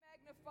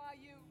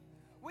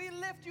We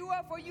lift you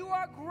up, for you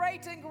are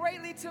great and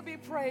greatly to be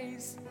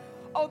praised.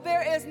 Oh,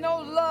 there is no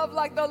love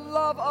like the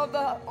love of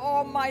the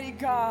Almighty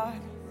God.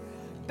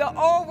 The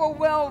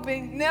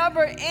overwhelming,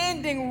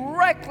 never-ending,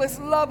 reckless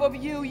love of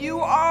you. You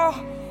are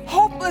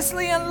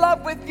hopelessly in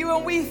love with you,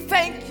 and we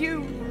thank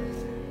you.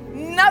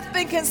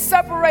 Nothing can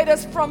separate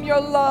us from your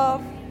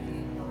love.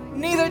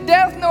 Neither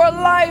death nor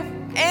life,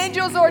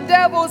 angels or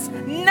devils,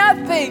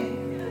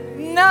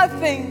 nothing,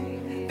 nothing.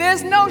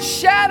 There's no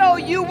shadow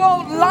you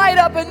won't light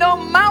up and no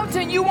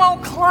mountain you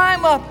won't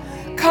climb up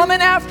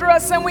coming after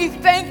us, and we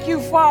thank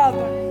you,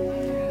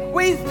 Father.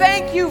 We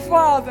thank you,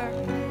 Father.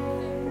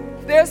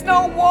 There's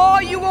no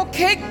wall you will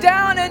kick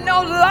down and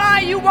no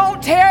lie you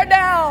won't tear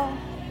down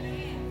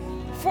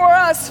for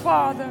us,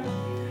 Father.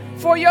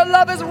 For your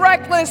love is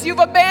reckless. You've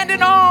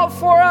abandoned all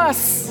for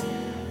us.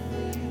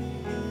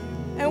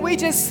 And we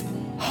just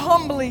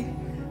humbly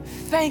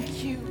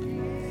thank you.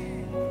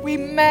 We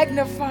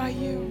magnify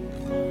you.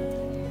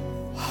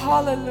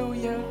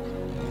 Hallelujah.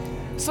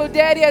 So,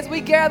 Daddy, as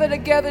we gather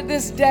together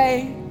this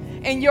day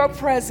in your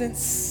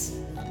presence,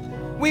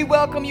 we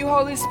welcome you,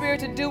 Holy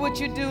Spirit, to do what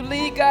you do.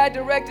 Lead, guide,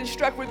 direct,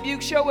 instruct,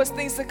 rebuke, show us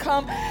things to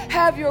come.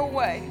 Have your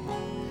way.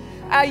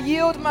 I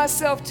yield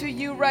myself to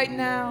you right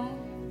now.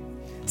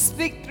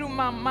 Speak through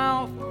my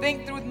mouth,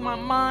 think through my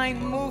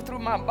mind, move through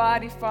my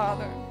body,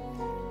 Father,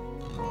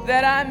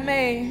 that I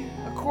may,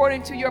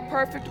 according to your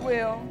perfect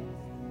will,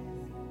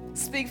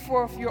 speak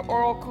forth your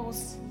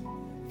oracles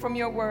from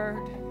your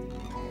word.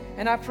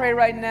 And I pray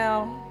right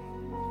now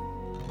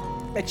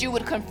that you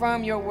would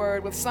confirm your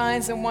word with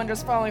signs and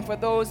wonders following for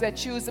those that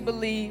choose to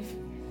believe,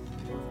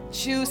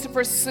 choose to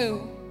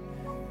pursue,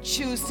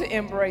 choose to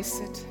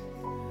embrace it.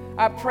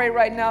 I pray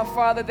right now,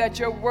 Father, that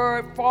your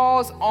word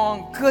falls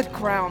on good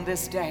ground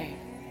this day.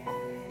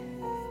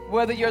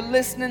 Whether you're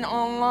listening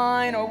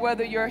online or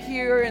whether you're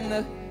here in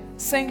the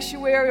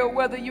sanctuary or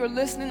whether you're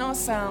listening on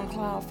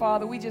SoundCloud,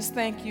 Father, we just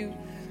thank you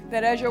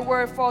that as your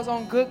word falls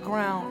on good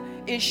ground,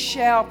 it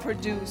shall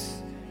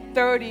produce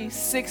 30,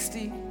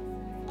 60,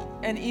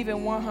 and even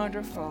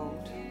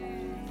 100-fold.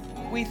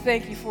 We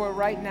thank you for it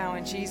right now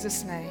in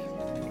Jesus' name.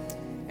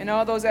 And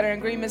all those that are in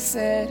agreement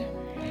said,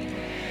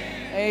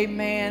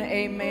 amen,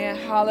 amen,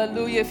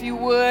 hallelujah. If you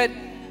would,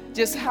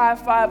 just high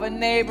five a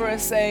neighbor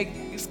and say,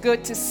 it's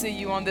good to see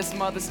you on this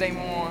Mother's Day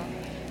morning.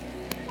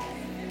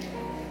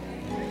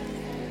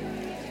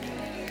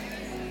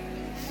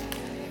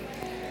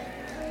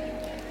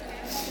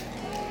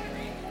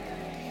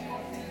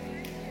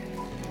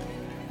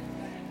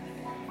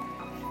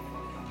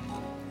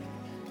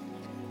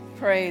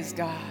 Praise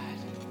God.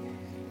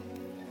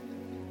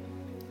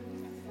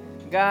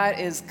 God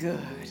is good.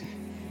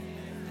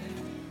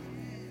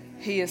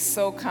 He is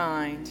so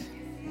kind.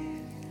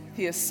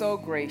 He is so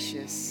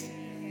gracious.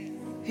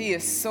 He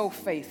is so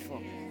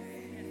faithful.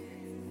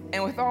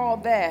 And with all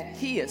that,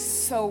 he is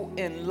so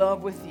in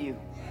love with you.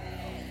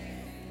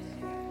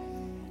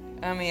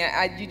 I mean,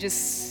 you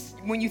just,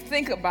 when you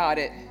think about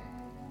it,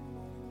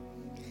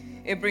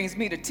 it brings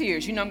me to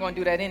tears. You know I'm going to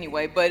do that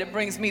anyway, but it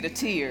brings me to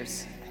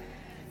tears.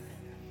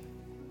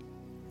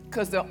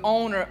 Because the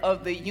owner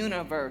of the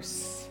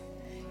universe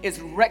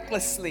is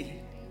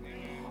recklessly,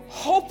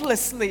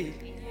 hopelessly,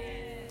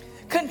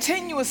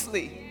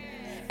 continuously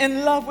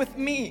in love with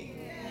me.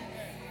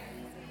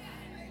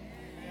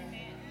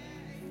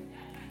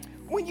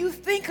 When you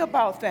think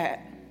about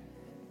that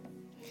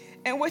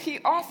and what he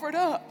offered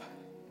up,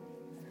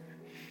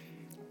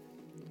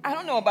 I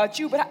don't know about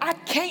you, but I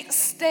can't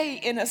stay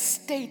in a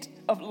state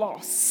of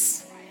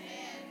loss.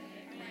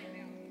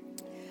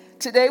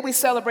 Today we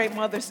celebrate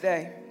Mother's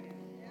Day.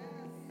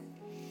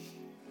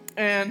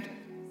 And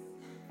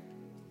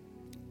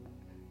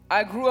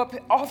I grew up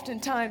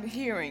oftentimes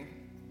hearing,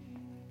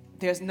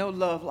 there's no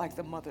love like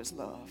the mother's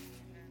love.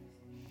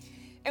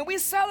 And we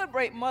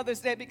celebrate Mother's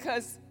Day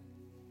because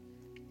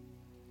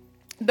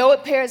though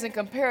it pales in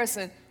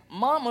comparison,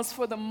 mamas,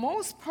 for the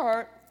most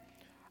part,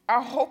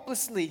 are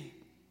hopelessly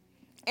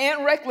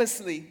and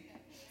recklessly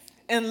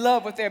in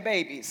love with their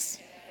babies.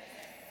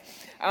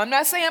 I'm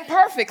not saying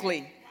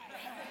perfectly.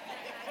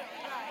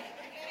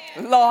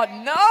 Lord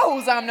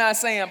knows I'm not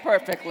saying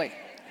perfectly.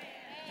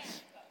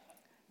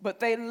 But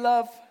they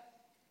love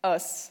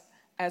us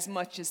as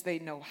much as they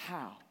know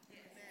how.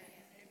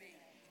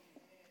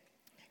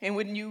 And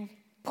when you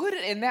put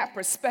it in that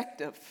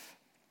perspective,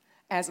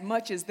 as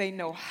much as they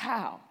know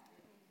how,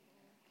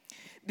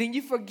 then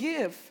you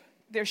forgive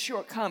their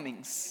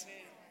shortcomings.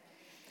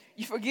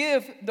 You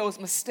forgive those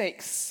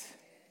mistakes.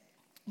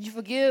 You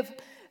forgive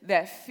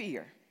that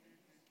fear.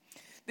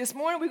 This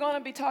morning we're going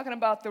to be talking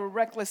about the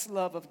reckless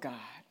love of God.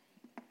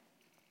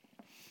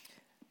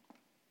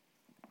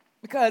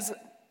 Because,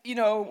 you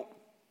know,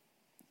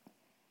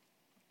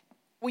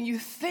 when you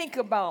think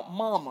about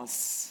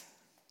mamas,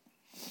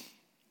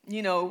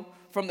 you know,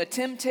 from the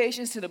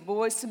Temptations to the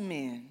Boys to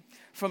Men,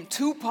 from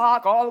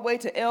Tupac all the way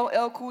to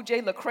LL Cool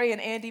J, Lecrae,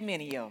 and Andy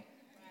Mineo.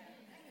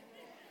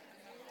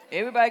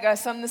 Everybody got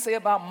something to say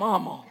about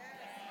mama.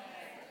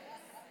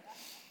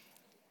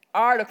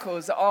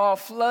 Articles all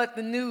flood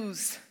the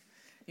news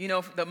You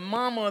know, the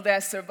mama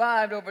that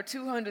survived over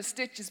 200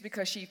 stitches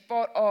because she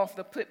fought off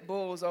the pit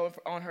bulls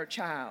on her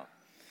child.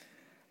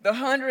 The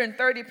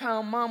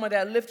 130-pound mama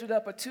that lifted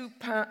up a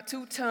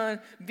 2-ton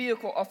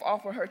vehicle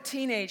off of her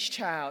teenage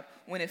child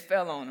when it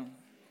fell on him.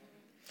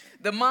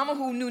 The mama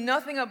who knew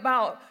nothing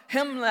about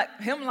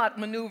hemlock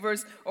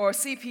maneuvers or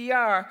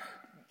CPR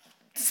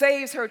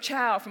saves her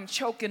child from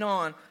choking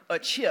on a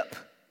chip.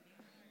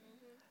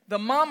 The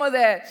mama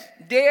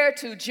that dared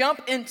to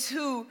jump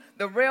into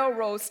the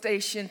railroad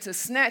station to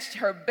snatch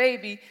her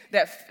baby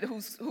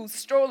whose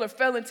stroller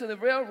fell into the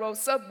railroad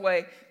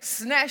subway,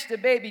 snatched the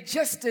baby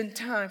just in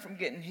time from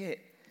getting hit.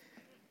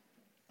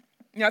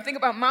 You know, I think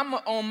about my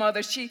own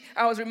mother.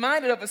 I was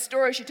reminded of a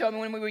story she told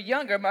me when we were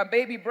younger. My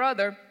baby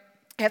brother,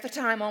 at the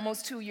time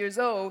almost 2 years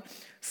old,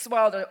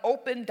 swallowed an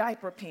open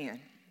diaper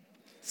pen.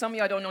 Some of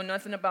y'all don't know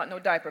nothing about no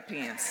diaper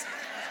pens.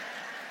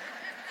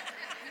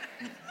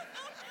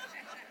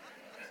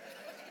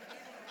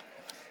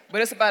 But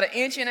it's about 1.5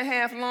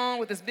 inches long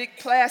with this big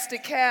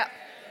plastic cap.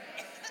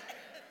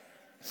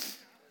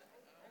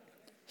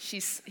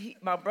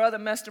 My brother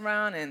messed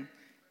around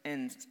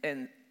and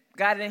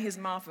got it in his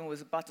mouth and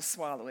was about to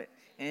swallow it.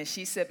 And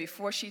she said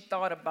before she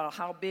thought about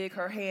how big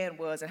her hand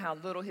was and how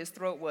little his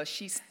throat was,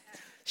 she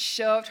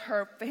shoved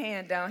her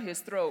hand down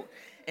his throat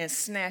and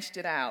snatched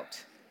it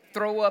out.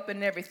 Throw up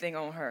and everything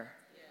on her.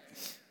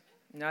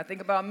 Now I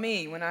think about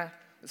me when I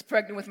was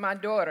pregnant with my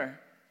daughter.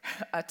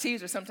 I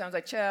tease her sometimes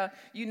like, child,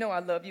 you know I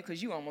love you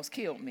because you almost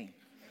killed me.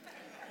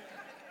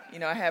 You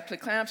know, I had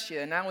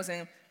preeclampsia, and I was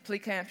in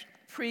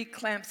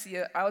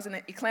preeclampsia. I was in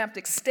an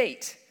eclamptic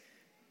state,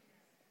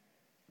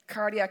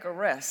 cardiac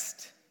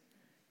arrest,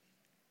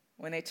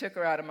 when they took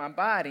her out of my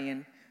body.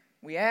 And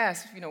we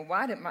asked, you know,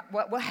 what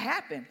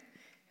happened?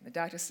 And the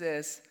doctor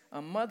says,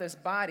 a mother's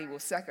body will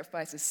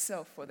sacrifice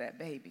itself for that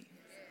baby.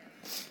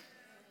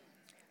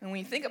 And when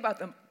you think about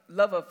the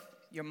love of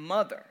your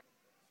mother,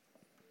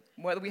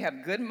 whether we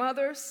have good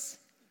mothers,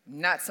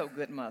 not so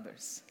good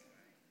mothers,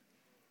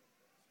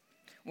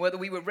 whether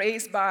we were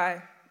raised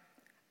by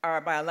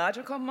our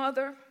biological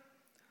mother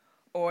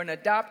or an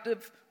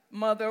adoptive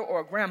mother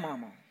or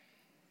grandmama,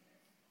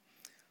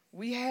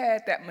 we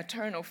had that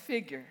maternal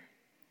figure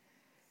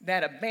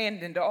that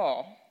abandoned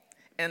all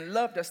and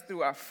loved us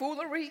through our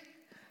foolery,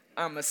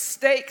 our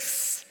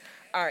mistakes,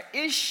 our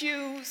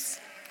issues.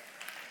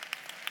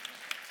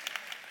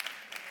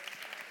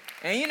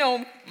 And you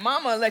know,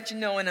 mama will let you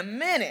know in a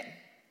minute,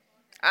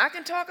 I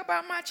can talk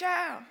about my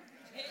child,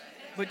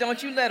 but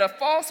don't you let a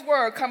false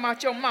word come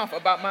out your mouth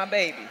about my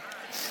baby.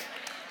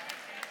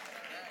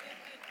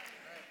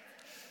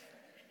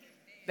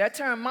 That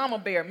term mama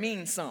bear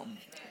means something.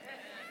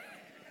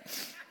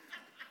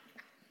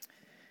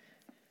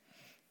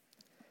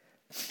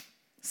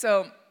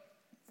 So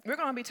we're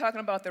going to be talking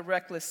about the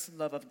reckless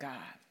love of God.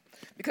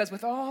 Because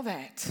with all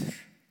that,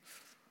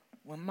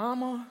 when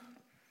mama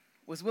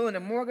was willing to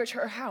mortgage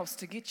her house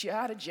to get you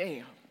out of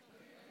jail,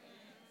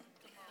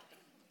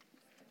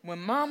 when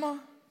mama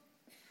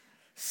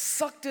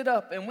sucked it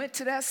up and went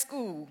to that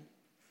school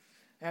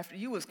after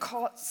you was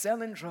caught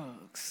selling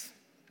drugs,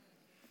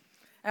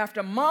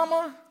 after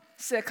mama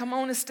said, come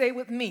on and stay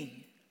with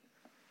me,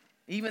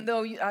 even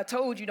though I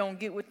told you don't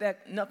get with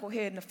that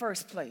knucklehead in the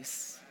first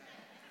place,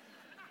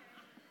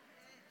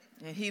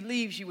 and he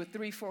leaves you with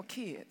 3-4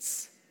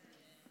 kids.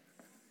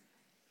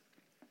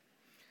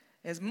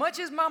 As much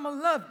as mama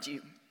loved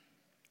you,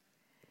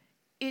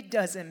 it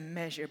doesn't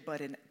measure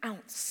but an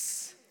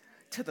ounce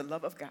to the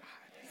love of God.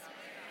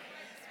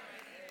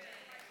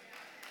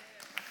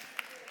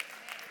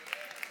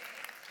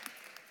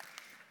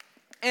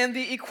 And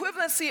the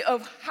equivalency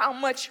of how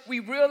much we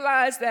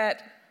realize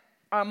that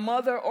our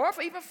mother or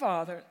even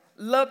father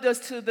loved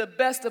us to the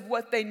best of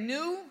what they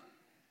knew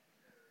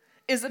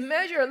is a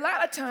measure a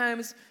lot of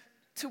times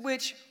to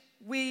which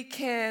we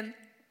can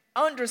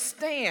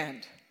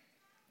understand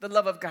the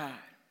love of God.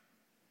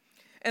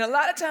 And a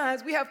lot of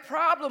times we have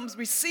problems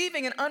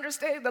receiving and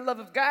understanding the love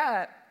of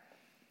God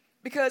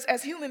because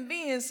as human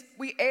beings,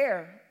 we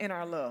err in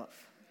our love.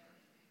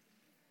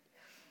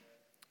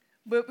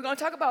 But we're going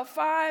to talk about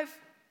 5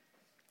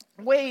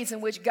 ways in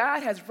which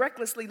God has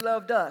recklessly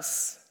loved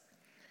us,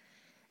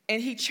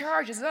 and he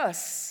charges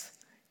us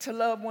to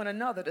love one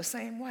another the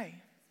same way,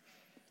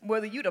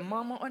 whether you're the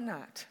mama or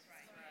not.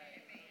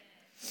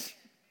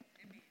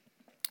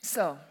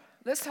 So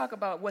let's talk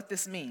about what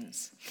this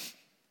means.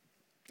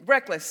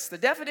 Reckless. The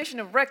definition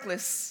of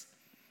reckless,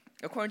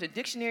 according to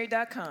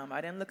dictionary.com,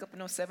 I didn't look up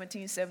no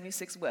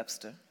 1776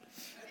 Webster,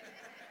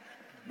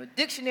 but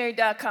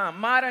dictionary.com,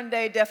 modern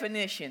day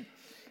definition,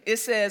 it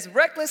says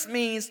reckless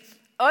means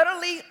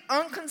utterly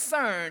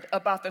unconcerned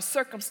about the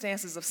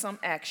circumstances of some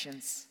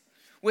actions,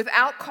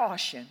 without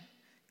caution,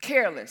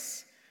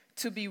 careless,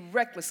 to be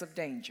reckless of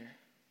danger.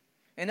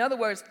 In other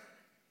words,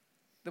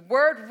 the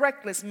word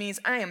reckless means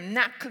I am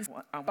not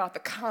concerned about the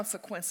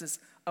consequences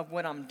of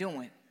what I'm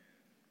doing.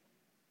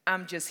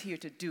 I'm just here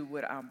to do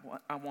what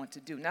I want to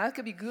do. Now, it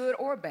could be good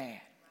or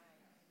bad.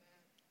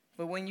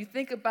 But when you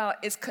think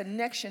about its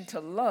connection to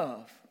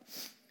love,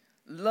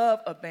 love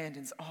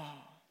abandons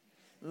all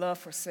Love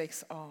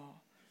forsakes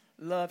all.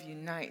 Love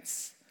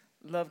unites.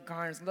 Love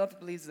garners. Love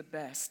believes the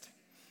best.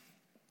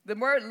 The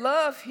word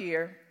love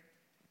here,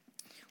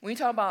 when you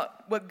talk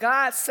about what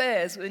God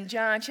says in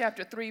John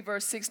chapter 3,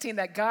 verse 16,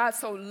 that God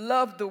so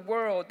loved the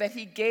world that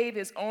he gave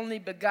his only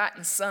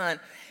begotten son.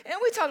 And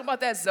we talk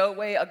about that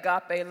Zoe,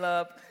 agape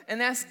love,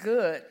 and that's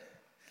good.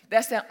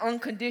 That's that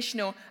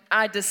unconditional,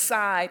 I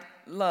decide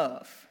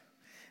love.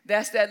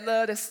 That's that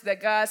love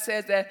that God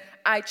says that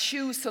I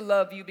choose to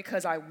love you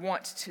because I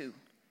want to.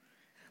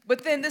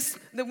 But then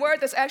the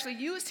word that's actually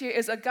used here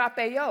is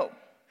agapeo.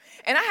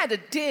 And I had to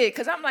dig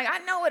because I'm like, I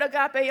know what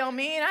agapeo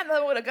mean. I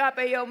know what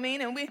agapeo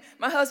mean. And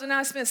my husband and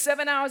I spent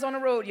 7 hours on the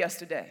road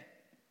yesterday.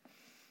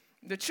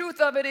 The truth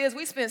of it is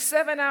we spent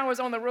 7 hours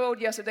on the road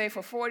yesterday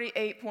for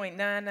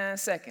 48.99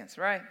 seconds,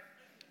 right?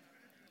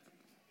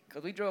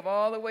 Because we drove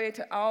all the way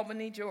to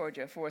Albany,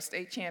 Georgia for a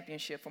state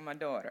championship for my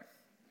daughter.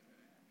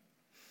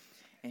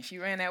 And she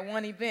ran that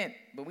one event,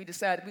 but we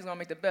decided we was going to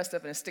make the best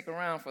of it and stick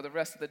around for the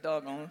rest of the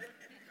doggone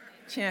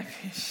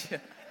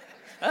championship.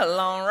 That's a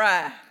long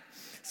ride.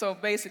 So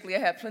basically, I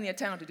had plenty of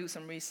time to do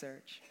some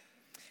research.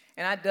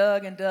 And I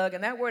dug, and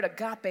that word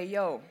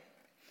agapeo,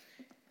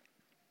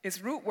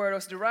 its root word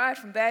was derived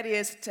from that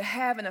is to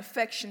have an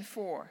affection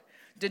for,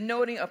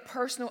 denoting a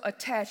personal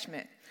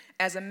attachment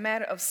as a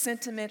matter of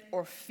sentiment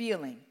or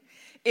feeling.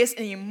 It's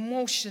an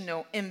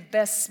emotional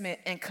investment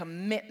and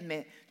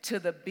commitment to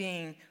the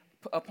being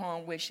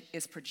upon which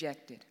it's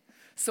projected.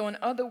 So in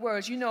other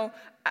words, now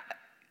I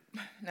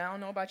don't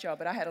know about y'all,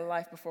 but I had a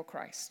life before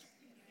Christ.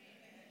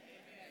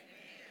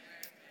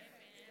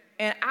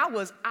 And I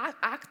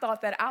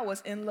thought that I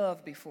was in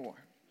love before.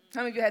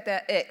 How many of you had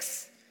that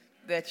ex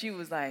that you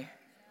was like,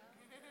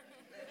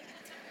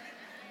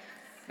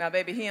 now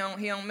baby, he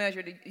don't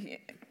measure the,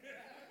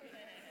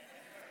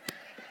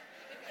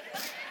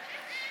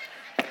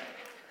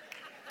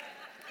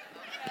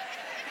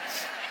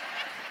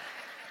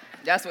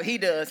 that's what he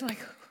does. Like,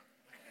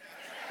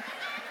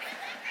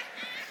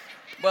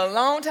 but a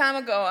long time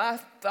ago,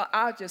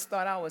 I just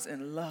thought I was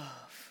in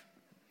love.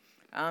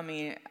 I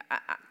mean,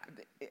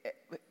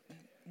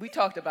 we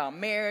talked about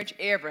marriage,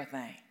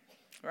 everything,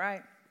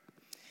 right?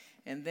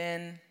 And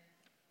then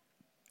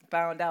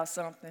found out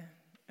something,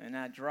 and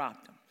I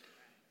dropped him.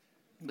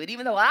 But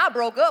even though I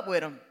broke up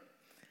with him,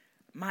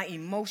 my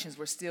emotions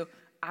were still,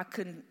 I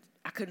couldn't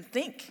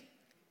think.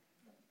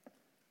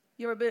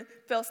 You ever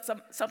felt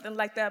something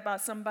like that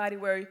about somebody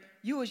where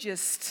you was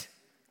just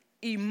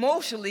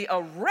emotionally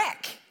a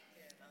wreck?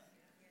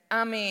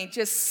 I mean,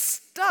 just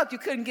stuck. You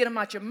couldn't get them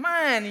out your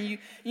mind.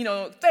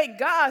 And thank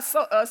God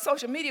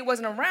social media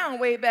wasn't around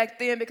way back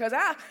then because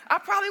I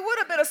probably would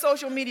have been a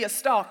social media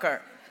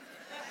stalker.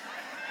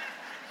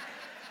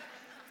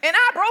 And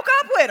I broke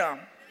up with him.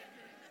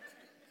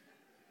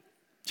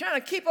 Trying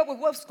to keep up with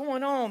what's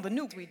going on, the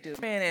news we do.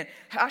 And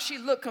how she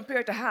looked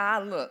compared to how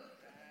I look.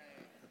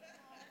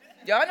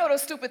 Y'all know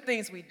those stupid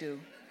things we do.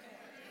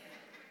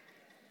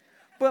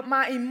 But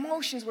my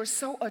emotions were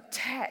so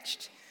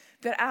attached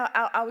that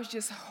I was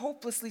just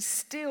hopelessly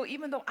still,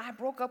 even though I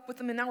broke up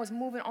with him and I was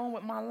moving on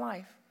with my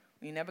life.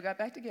 We never got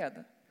back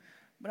together.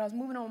 But I was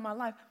moving on with my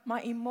life.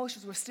 My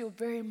emotions were still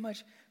very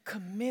much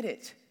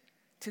committed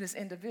to this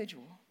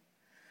individual.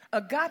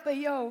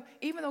 Agapeo,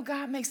 even though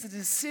God makes the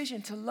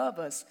decision to love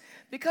us,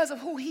 because of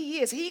who he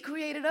is, he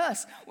created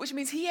us, which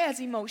means he has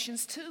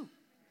emotions too.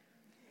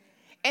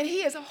 And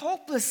he is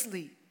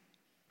hopelessly,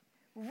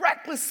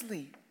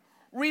 recklessly,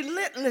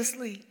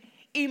 relentlessly,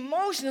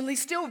 emotionally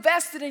still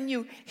vested in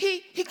you.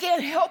 He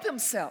can't help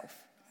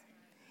himself.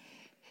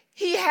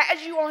 He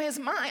has you on his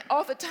mind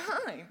all the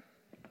time.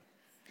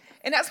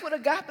 And that's what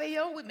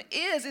agapeo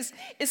is.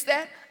 It's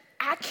that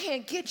I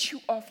can't get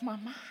you off my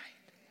mind.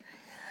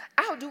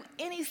 I'll do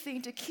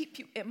anything to keep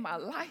you in my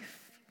life.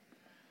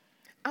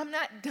 I'm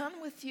not done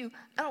with you.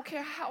 I don't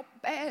care how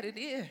bad it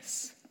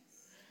is.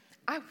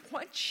 I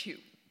want you.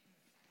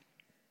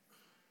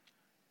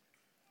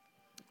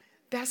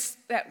 That's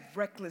that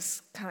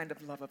reckless kind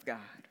of love of God.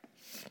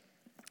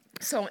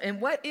 So,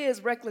 and what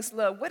is reckless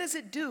love? What does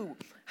it do?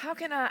 How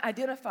can I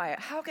identify it?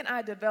 How can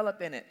I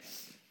develop in it?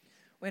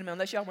 Wait a minute,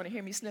 unless y'all want to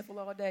hear me sniffle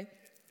all day,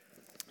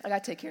 I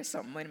got to take care of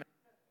something. Wait a minute.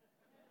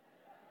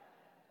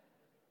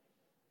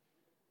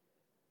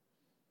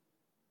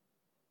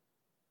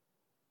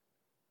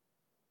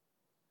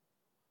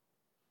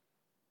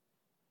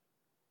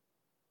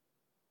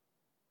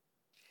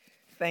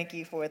 Thank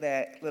you for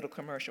that little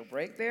commercial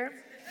break there.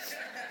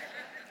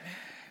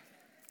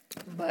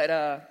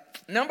 But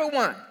number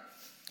one,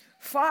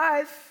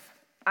 5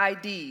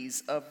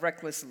 IDs of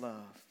reckless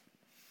love.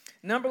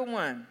 Number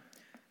one,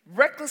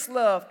 reckless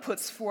love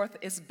puts forth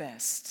its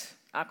best.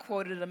 I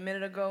quoted it a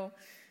minute ago,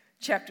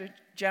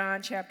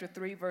 John chapter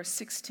 3, verse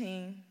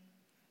 16.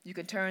 You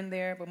can turn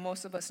there, but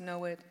most of us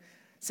know it. It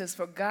says,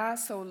 "For God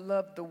so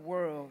loved the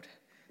world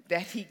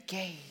that he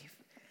gave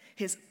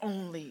his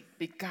only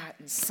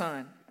begotten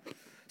Son,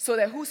 so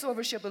that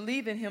whosoever shall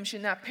believe in him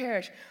should not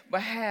perish,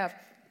 but have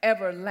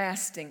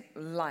everlasting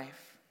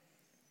life."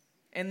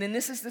 And then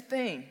this is the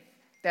thing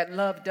that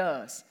love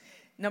does.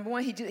 Number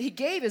one, he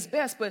gave his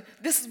best, but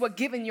this is what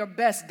giving your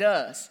best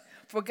does.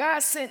 For God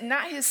sent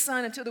not his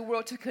son into the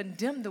world to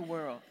condemn the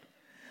world,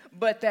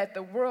 but that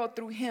the world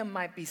through him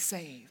might be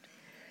saved.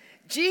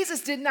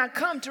 Jesus did not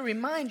come to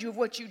remind you of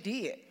what you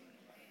did.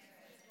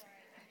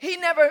 He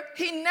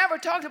never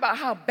talked about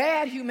how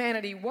bad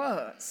humanity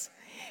was.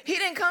 He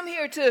didn't come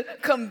here to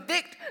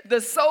convict the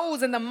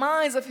souls and the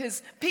minds of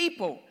his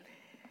people.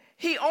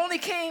 He only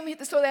came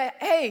so that,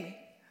 hey,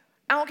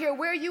 I don't care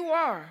where you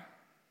are.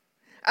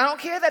 I don't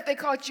care that they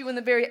caught you in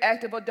the very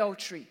act of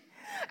adultery.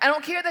 I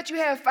don't care that you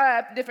have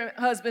 5 different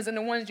husbands and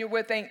the ones you're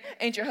with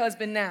ain't your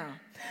husband now.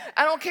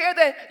 I don't care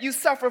that you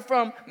suffer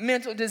from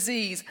mental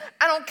disease.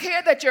 I don't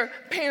care that your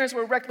parents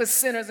were reckless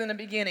sinners in the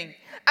beginning.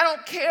 I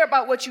don't care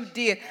about what you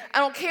did. I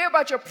don't care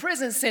about your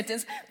prison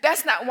sentence.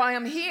 That's not why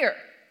I'm here.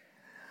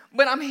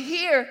 But I'm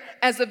here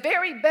as the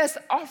very best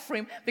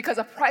offering because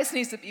a price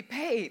needs to be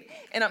paid.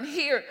 And I'm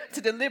here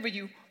to deliver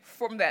you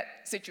from that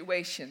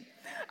situation.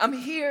 I'm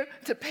here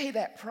to pay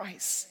that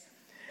price.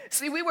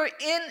 See, we were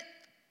in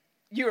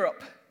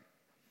Europe,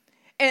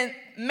 and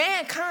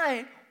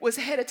mankind was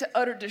headed to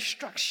utter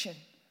destruction.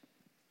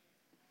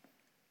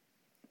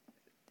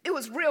 It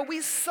was real.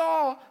 We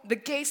saw the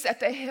gates that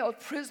they held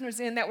prisoners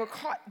in that were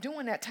caught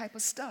doing that type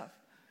of stuff.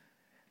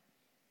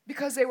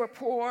 Because they were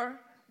poor,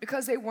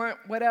 because they weren't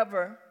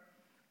whatever.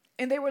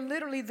 And they were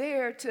literally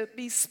there to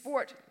be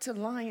sport to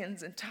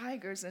lions and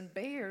tigers and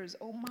bears.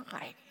 Oh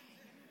my.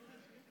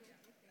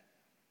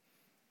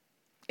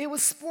 It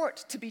was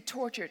sport to be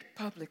tortured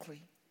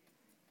publicly.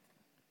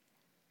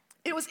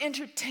 It was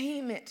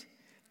entertainment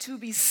to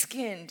be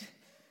skinned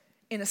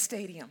in a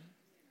stadium.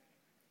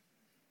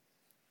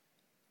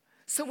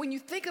 So when you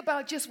think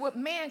about just what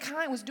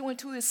mankind was doing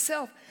to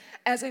itself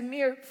as a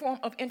mere form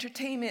of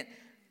entertainment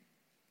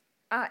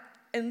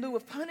in lieu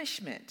of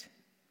punishment,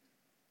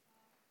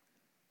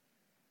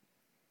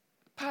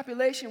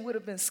 population would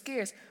have been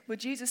scarce. But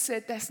Jesus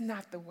said, that's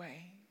not the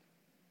way.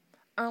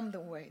 I'm the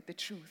way, the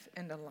truth,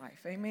 and the life.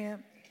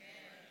 Amen?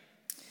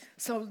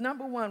 So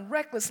number one,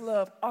 reckless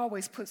love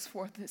always puts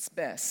forth its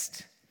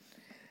best.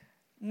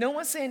 No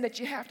one's saying that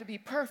you have to be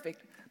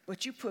perfect,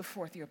 but you put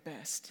forth your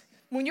best.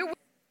 When you're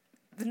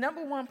the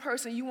number one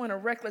person you want to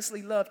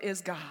recklessly love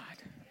is God.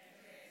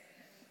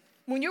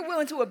 When you're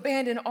willing to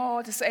abandon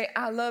all to say,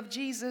 I love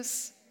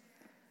Jesus,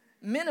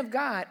 men of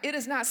God, it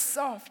is not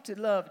soft to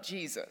love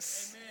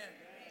Jesus.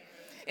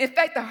 Amen. In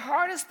fact, the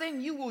hardest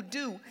thing you will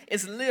do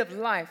is live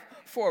life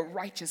for a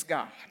righteous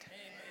God.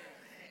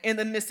 In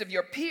the midst of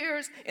your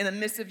peers, in the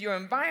midst of your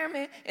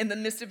environment, in the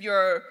midst of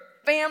your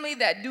family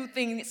that do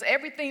things,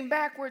 everything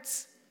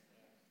backwards.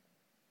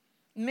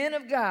 Men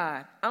of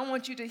God, I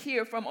want you to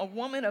hear from a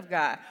woman of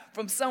God,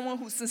 from someone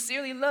who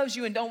sincerely loves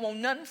you and don't want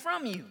nothing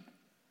from you,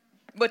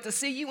 but to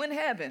see you in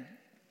heaven.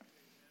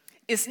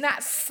 It's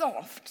not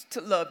soft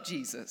to love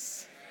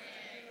Jesus.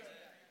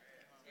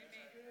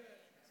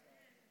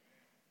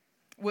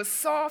 What's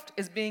soft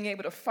is being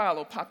able to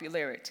follow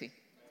popularity.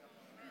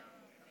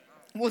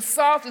 What's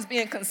soft is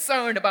being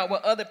concerned about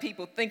what other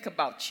people think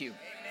about you.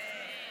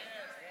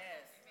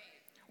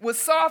 What's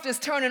soft is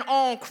turning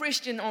on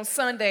Christian on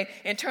Sunday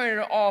and turning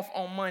it off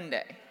on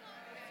Monday.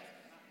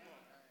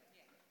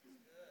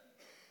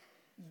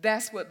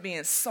 That's what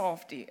being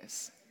soft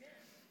is.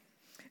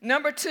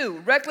 Number two,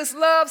 reckless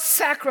love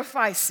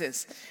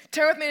sacrifices.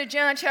 Turn with me to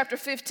John chapter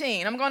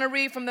 15. I'm going to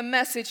read from the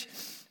Message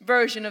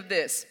version of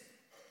this.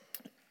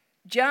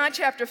 John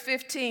chapter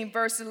 15,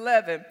 verse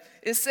 11.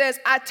 It says,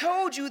 I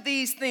told you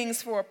these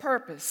things for a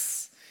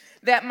purpose,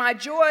 that my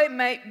joy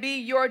might be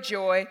your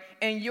joy,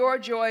 and your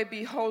joy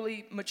be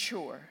wholly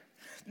mature.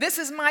 This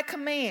is my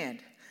command.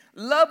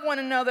 Love one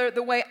another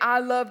the way I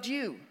loved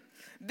you.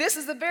 This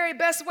is the very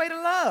best way to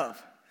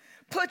love.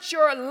 Put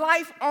your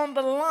life on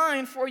the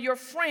line for your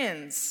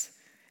friends.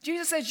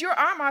 Jesus says, you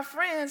are my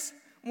friends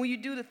when you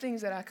do the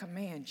things that I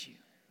command you.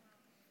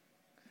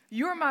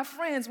 You're my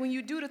friends when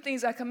you do the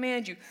things I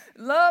command you.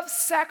 Love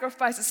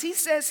sacrifices. He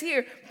says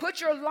here,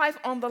 put your life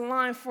on the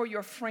line for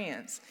your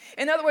friends.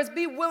 In other words,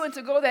 be willing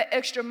to go that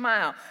extra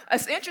mile.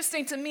 It's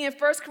interesting to me in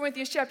 1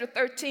 Corinthians chapter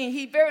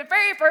 13, very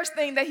first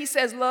thing that he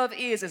says love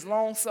is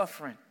long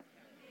suffering.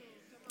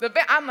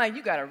 I'm like,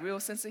 you got a real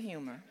sense of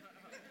humor.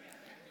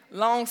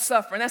 Long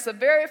suffering. That's the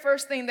very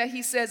first thing that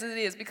he says it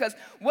is, because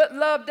what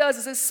love does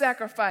is it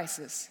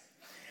sacrifices.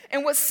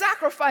 And what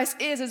sacrifice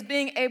is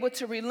being able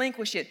to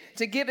relinquish it,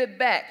 to give it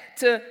back,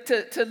 to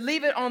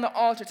leave it on the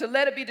altar, to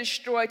let it be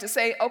destroyed, to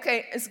say,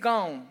 okay, it's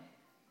gone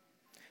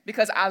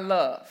because I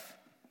love.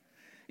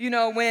 You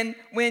know,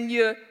 when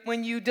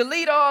you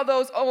delete all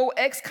those old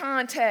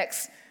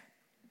ex-contacts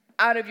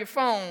out of your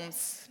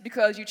phones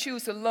because you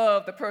choose to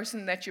love the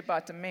person that you're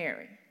about to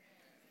marry.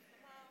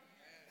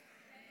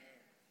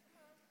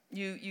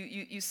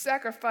 You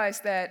sacrifice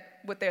that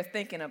what they're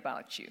thinking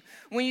about you.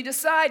 When you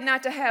decide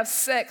not to have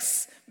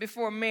sex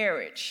before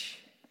marriage,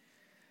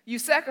 you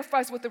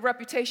sacrifice what the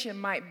reputation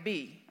might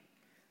be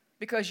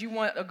because you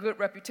want a good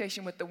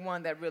reputation with the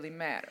one that really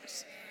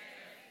matters.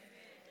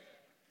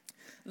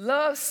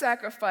 Love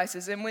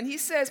sacrifices. And when he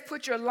says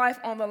put your life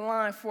on the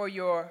line for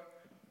your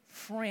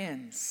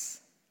friends,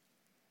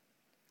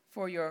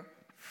 for your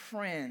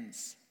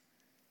friends.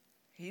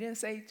 He didn't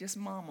say just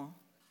mama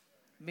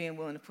being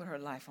willing to put her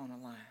life on the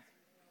line.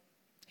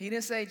 He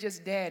didn't say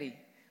just daddy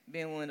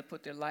being willing to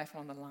put their life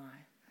on the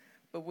line.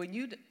 But when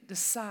you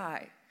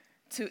decide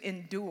to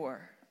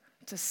endure,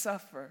 to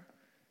suffer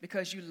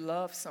because you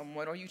love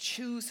someone or you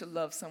choose to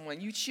love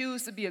someone, you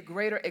choose to be a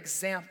greater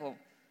example.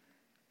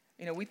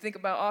 You know, we think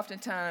about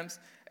oftentimes,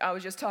 I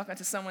was just talking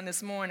to someone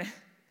this morning,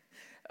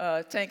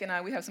 Tank and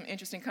I, we have some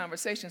interesting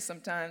conversations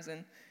sometimes,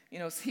 and, you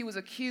know, he was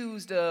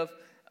accused of,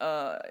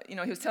 he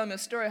was telling me a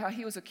story how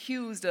he was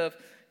accused of,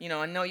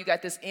 I know you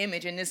got this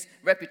image and this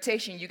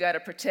reputation you got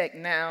to protect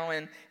now,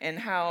 and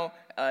how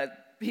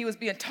he was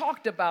being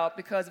talked about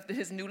because of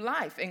his new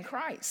life in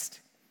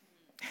Christ.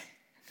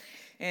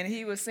 And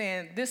he was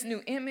saying, this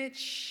new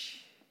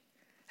image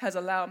has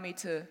allowed me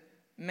to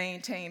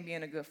maintain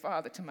being a good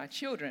father to my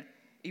children,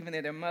 even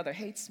though their mother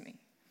hates me.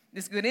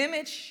 This good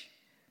image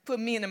put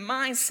me in the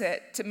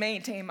mindset to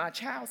maintain my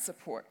child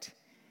support.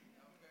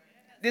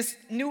 This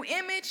new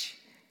image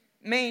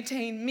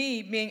maintained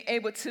me being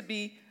able to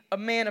be a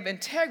man of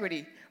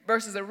integrity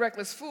versus a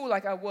reckless fool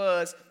like I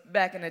was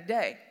back in the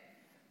day.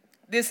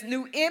 This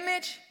new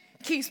image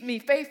keeps me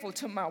faithful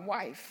to my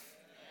wife.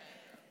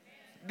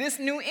 This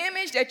new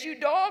image that you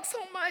dog so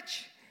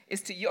much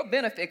is to your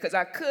benefit, because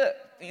I could,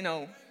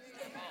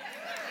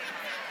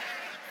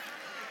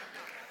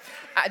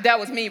 that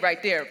was me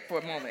right there for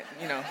a moment,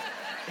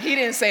 He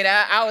didn't say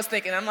that. I was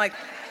thinking, I'm like,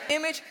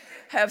 image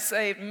have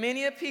saved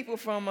many of people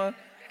from a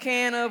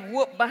can of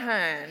whoop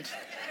behind.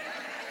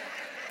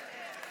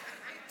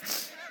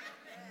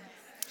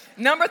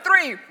 Number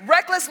 3,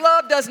 reckless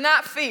love does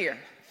not fear.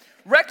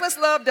 Reckless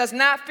love does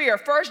not fear.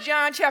 1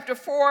 John chapter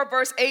 4,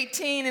 verse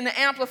 18 in the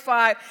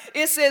Amplified,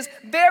 it says,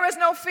 there is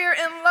no fear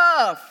in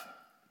love.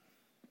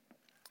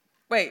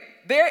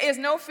 There is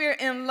no fear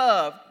in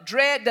love.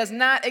 Dread does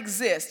not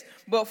exist.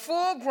 But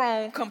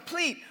full-grown,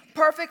 complete,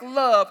 perfect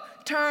love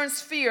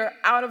turns fear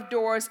out of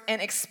doors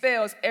and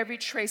expels every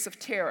trace of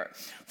terror.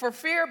 For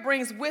fear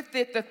brings with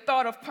it the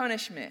thought of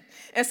punishment.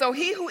 And so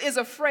he who is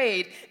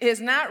afraid has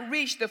not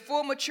reached the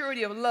full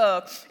maturity of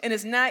love and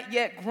is not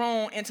yet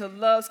grown into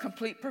love's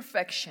complete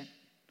perfection.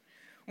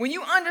 When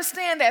you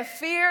understand that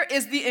fear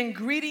is the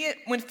ingredient,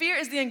 when fear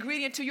is the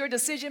ingredient to your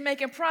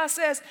decision-making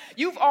process,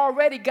 you've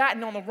already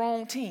gotten on the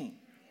wrong team.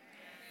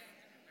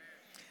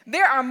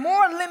 There are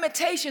more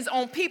limitations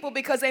on people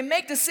because they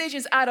make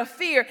decisions out of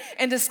fear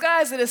and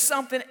disguise it as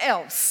something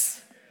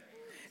else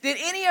than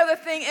any other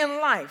thing in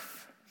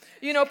life.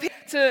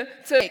 To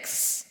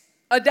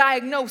a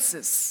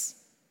diagnosis.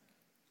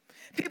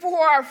 People who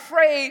are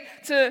afraid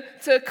to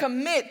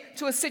commit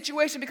to a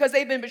situation because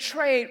they've been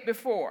betrayed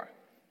before.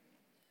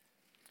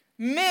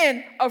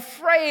 Men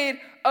afraid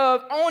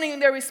of owning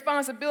their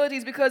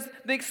responsibilities because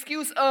the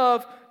excuse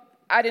of,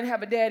 I didn't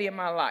have a daddy in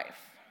my life.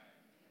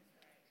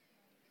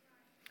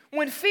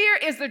 When fear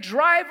is the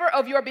driver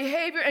of your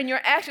behavior and your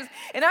actions,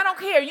 and I don't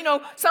care,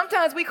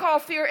 sometimes we call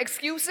fear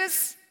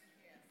excuses.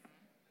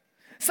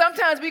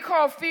 Sometimes we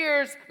call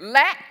fears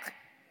lack.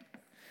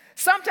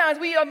 Sometimes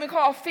we even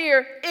call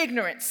fear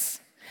ignorance.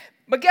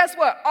 But guess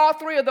what? All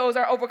 3 of those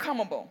are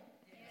overcomable.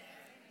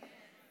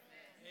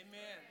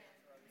 Amen.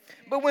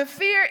 But when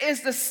fear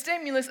is the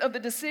stimulus of the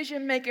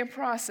decision-making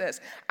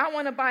process, I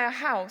want to buy a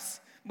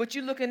house, but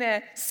you're looking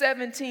at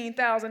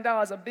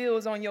 $17,000 of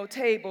bills on your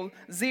table,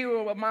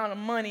 zero amount of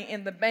money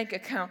in the bank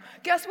account.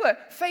 Guess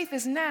what? Faith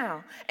is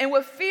now. And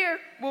with fear,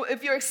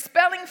 if you're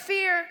expelling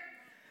fear,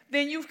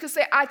 then you could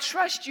say, I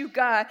trust you,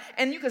 God,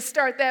 and you could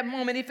start that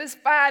moment. If it's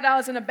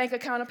 $5 in a bank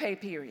account, a pay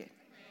period.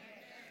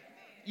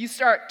 You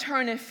start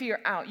turning fear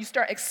out. You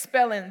start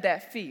expelling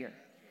that fear.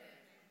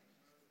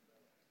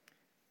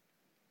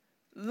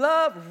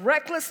 Love,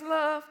 reckless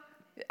love,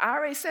 I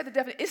already said the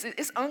definition.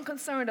 It's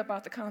unconcerned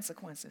about the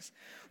consequences.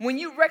 When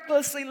you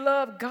recklessly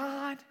love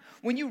God,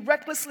 when you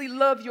recklessly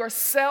love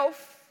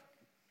yourself,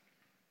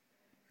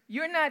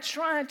 you're not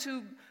trying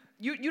to,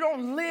 you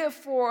don't live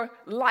for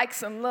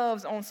likes and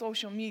loves on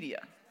social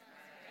media.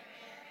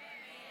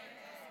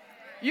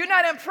 You're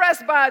not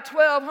impressed by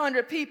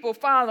 1,200 people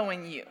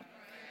following you.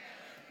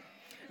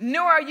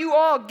 Nor are you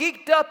all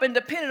geeked up and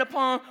dependent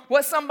upon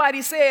what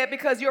somebody said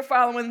because you're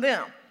following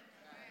them.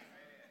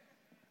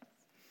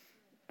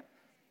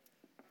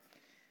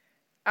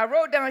 I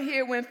wrote down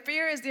here, when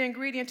fear is the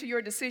ingredient to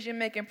your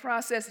decision-making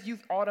process,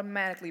 you've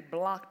automatically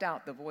blocked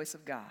out the voice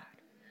of God.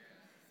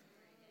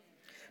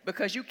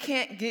 Because you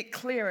can't get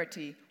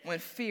clarity when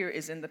fear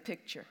is in the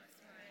picture.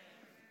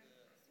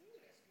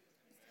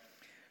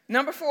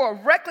 Number 4,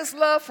 reckless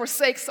love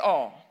forsakes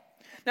all.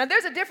 Now,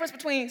 there's a difference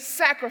between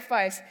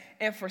sacrifice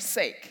and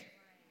forsake.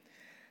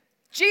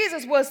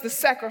 Jesus was the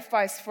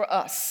sacrifice for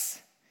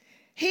us.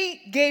 He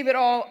gave it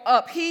all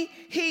up. He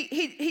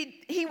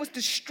was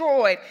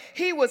destroyed.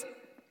 He was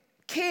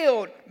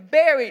killed,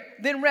 buried,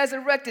 then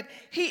resurrected.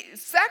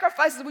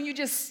 Sacrifice is when you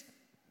just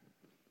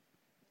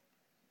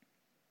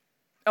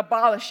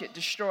abolish it,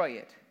 destroy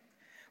it.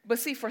 But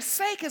see,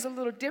 forsake is a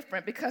little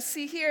different because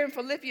see here in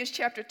Philippians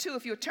chapter 2,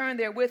 if you'll turn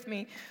there with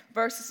me,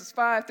 verses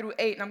 5 through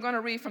 8, and I'm going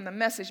to read from the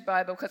Message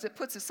Bible because it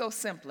puts it so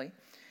simply.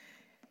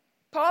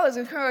 Paul is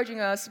encouraging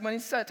us when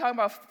he's talking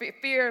about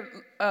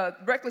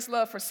reckless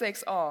love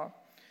forsakes all.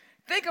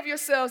 Think of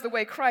yourselves the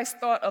way Christ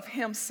thought of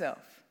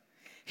himself.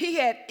 He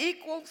had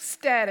equal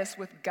status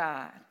with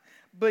God,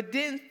 but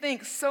didn't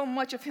think so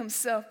much of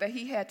himself that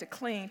he had to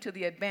cling to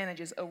the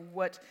advantages of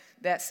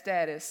that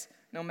status,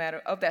 no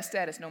matter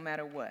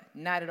what.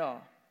 Not at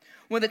all.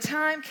 When the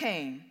time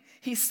came,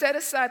 he set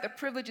aside the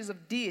privileges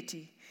of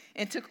deity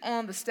and took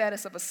on the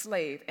status of a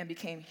slave and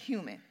became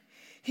human.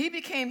 He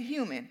became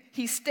human.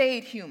 He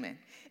stayed human.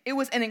 It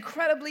was an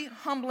incredibly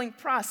humbling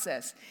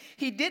process.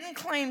 He didn't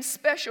claim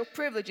special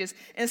privileges.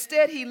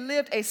 Instead, he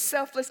lived a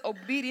selfless,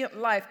 obedient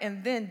life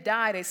and then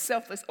died a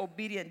selfless,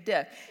 obedient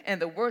death.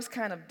 And the worst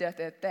kind of death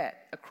at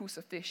that, a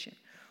crucifixion.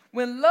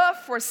 When love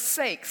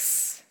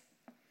forsakes,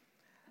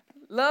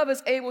 love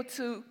is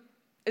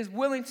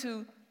willing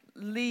to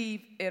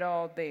leave it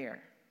all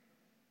there.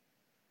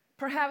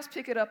 Perhaps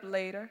pick it up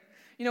later.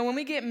 You know, when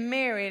we get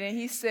married and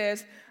he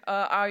says,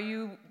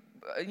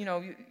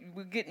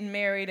 we're getting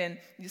married and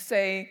you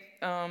say,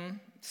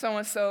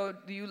 so-and-so,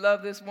 do you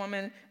love this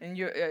woman and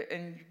you're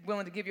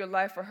willing to give your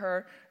life for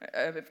her,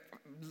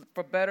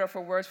 for better or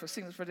for worse, for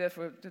sickness, for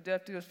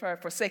death,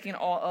 forsaking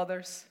all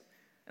others?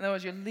 In other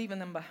words, you're leaving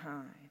them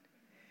behind.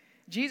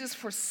 Jesus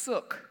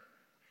forsook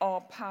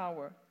all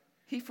power.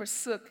 He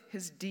forsook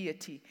his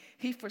deity.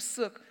 He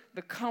forsook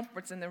the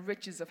comforts and the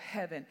riches of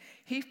heaven.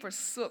 He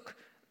forsook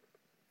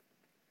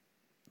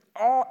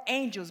all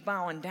angels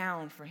bowing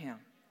down for him.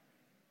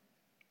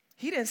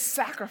 He didn't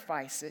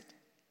sacrifice it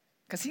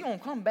because he was going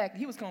to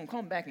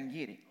come back and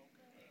get it.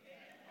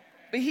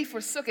 But he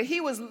forsook it. He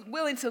was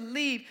willing to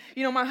leave.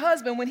 You know, my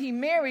husband, when he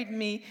married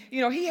me,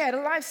 he had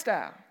a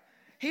lifestyle.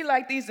 He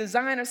liked these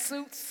designer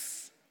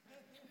suits.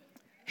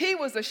 He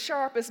was the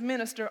sharpest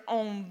minister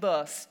on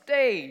the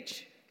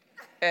stage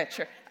at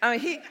church. I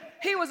mean,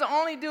 he was the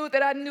only dude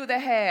that I knew that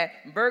had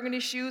burgundy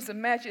shoes to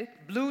match it,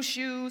 blue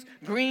shoes,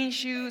 green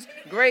shoes,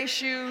 gray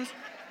shoes.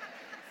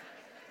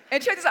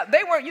 And check this out.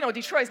 They weren't,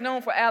 Detroit's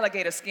known for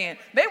alligator skin.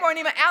 They weren't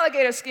even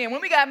alligator skin. When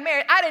we got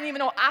married, I didn't even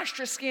know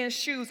ostrich skin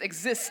shoes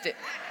existed.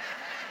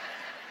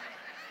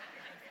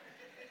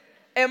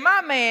 And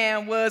my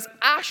man was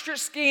ostrich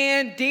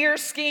skin, deer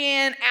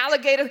skin,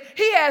 alligator.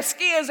 He had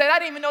skins that I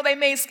didn't even know they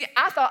made skin.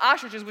 I thought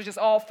ostriches were just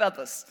all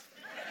feathers.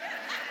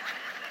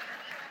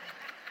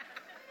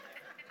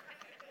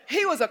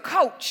 He was a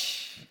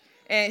coach.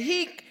 And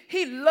he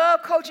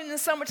loved coaching in the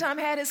summertime,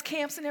 had his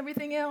camps and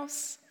everything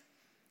else.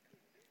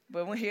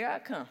 But when here I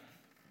come,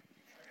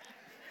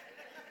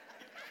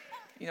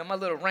 my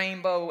little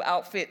rainbow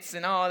outfits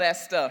and all that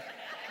stuff.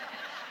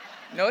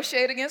 No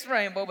shade against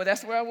rainbow, but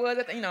that's where I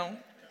was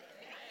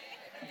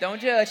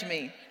don't judge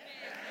me.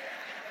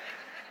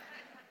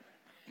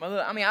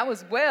 I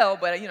was well,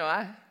 but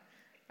I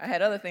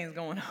had other things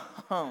going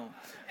on.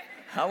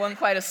 I wasn't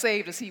quite as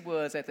saved as he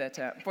was at that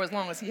time, for as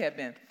long as he had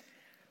been.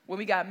 When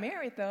we got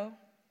married, though,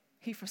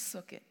 he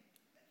forsook it.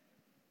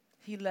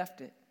 He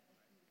left it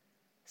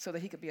so that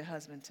he could be a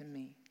husband to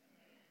me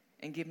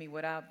and give me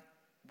what I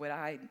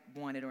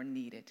wanted or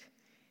needed.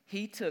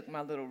 He took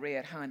my little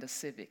red Honda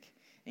Civic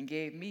and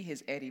gave me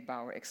his Eddie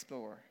Bauer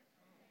Explorer.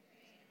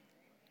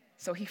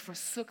 So he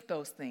forsook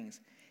those things.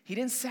 He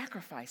didn't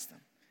sacrifice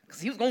them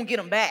because he was going to get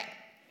them back.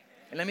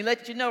 And let me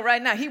let you know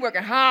right now, he's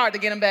working hard to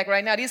get them back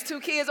right now. These 2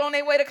 kids on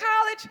their way to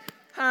college,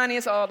 honey,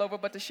 it's all over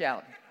but the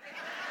shouting.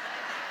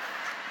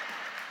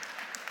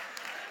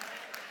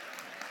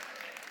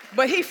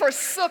 But he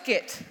forsook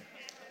it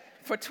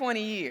for 20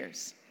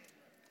 years.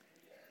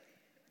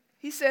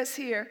 He says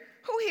here,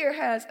 who here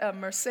has a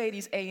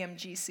Mercedes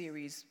AMG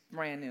series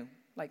brand new,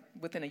 like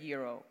within a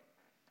year old?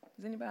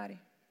 Is anybody?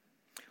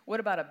 What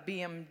about a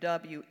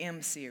BMW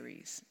M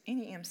series?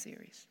 Any M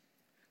series?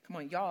 Come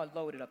on, y'all are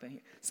loaded up in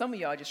here. Some of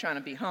y'all are just trying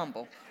to be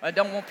humble. I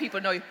don't want people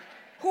to know you.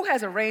 Who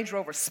has a Range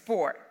Rover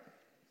Sport,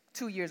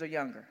 2 years or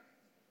younger?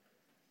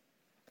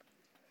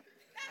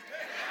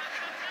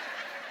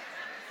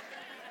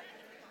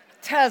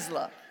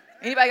 Tesla.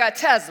 Anybody got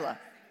Tesla?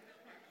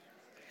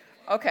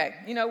 Okay,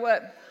 you know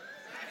what?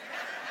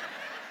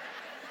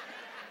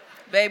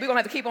 Babe, we're going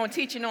to have to keep on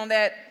teaching on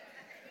that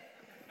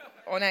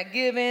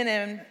giving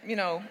and,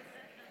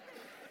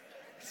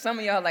 some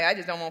of y'all I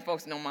just don't want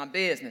folks to know my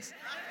business.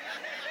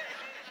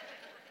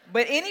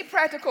 But any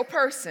practical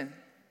person,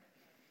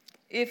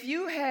 if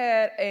you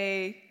had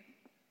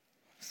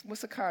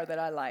what's a car that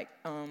I like?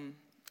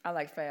 I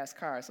like fast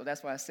cars, so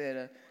that's why I said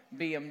a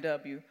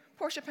BMW.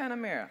 Porsche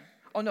Panamera.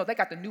 Oh, no, they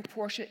got the new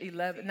Porsche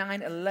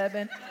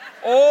 911.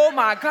 Oh,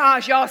 my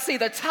gosh, y'all see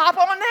the top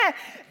on that?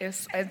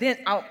 And then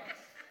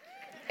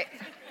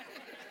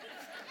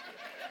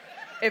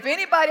if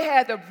anybody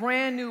had the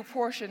brand new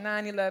Porsche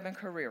 911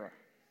 Carrera,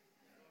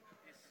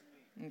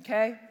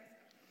 okay?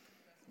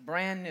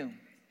 Brand new.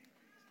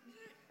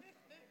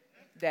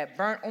 That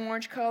burnt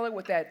orange color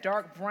with that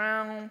dark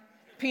brown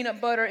peanut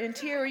butter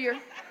interior.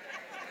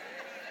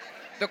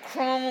 The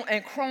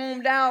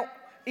chromed out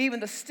Even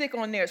the stick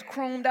on there is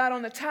chromed out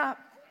on the top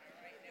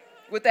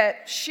with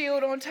that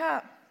shield on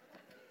top.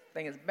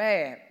 Thing is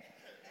bad.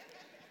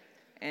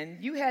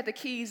 And you had the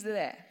keys to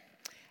that.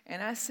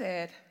 And I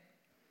said,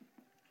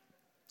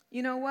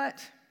 you know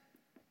what?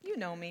 You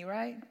know me,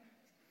 right?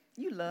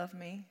 You love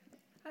me.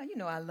 You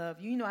know I love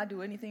you. You know I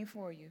do anything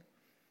for you.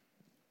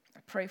 I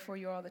pray for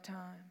you all the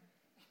time.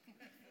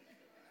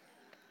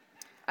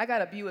 I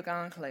got a Buick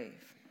Enclave.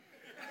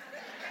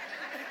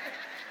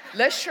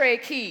 Let's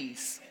trade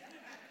keys.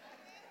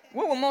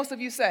 What will most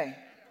of you say?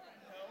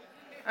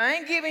 I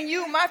ain't giving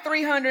you my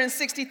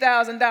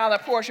 $360,000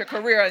 Porsche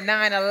Carrera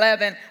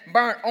 911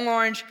 burnt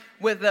orange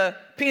with the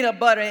peanut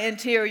butter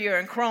interior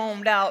and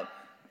chromed out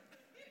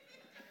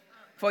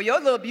for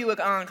your little Buick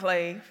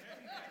Enclave.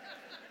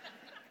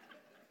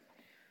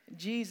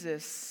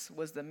 Jesus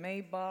was the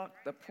Maybach,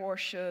 the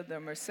Porsche, the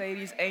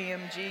Mercedes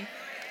AMG.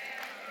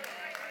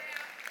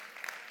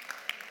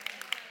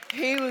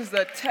 He was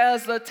the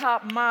Tesla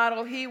top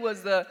model. He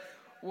was the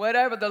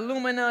whatever, the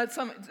Lumina,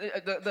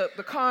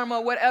 the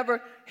Karma,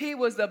 whatever. He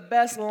was the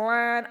best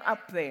line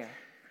up there.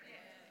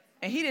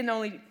 And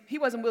he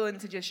wasn't willing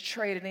to just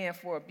trade it in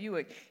for a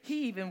Buick.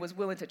 He even was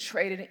willing to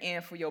trade it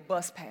in for your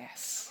bus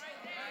pass.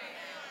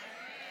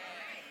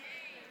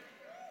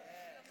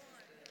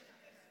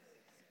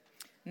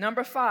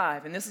 Number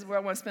 5, and this is where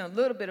I want to spend a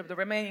little bit of the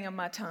remaining of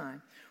my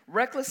time.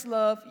 Reckless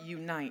love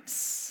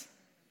unites.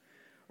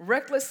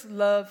 Reckless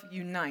love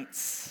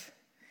unites.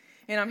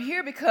 And I'm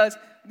here because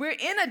we're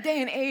in a day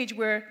and age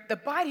where the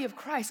body of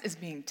Christ is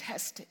being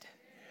tested.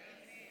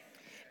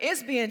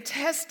 It's being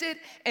tested,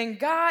 and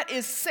God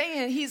is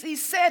saying, He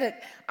said it,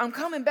 I'm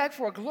coming back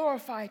for a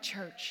glorified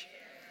church.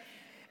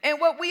 And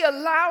what we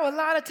allow a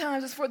lot of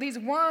times is for these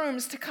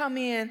worms to come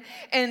in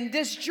and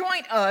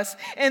disjoint us.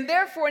 And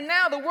therefore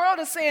now the world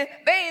is saying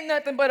they ain't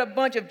nothing but a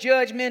bunch of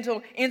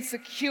judgmental,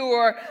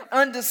 insecure,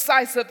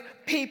 undecisive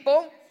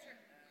people.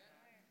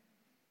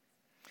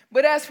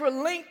 But as for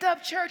linked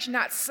up church,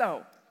 not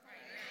so.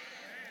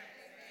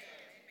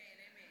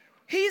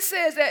 He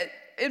says that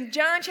in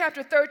John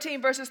chapter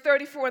 13, verses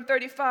 34 and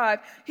 35,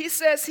 he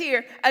says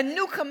here, a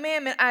new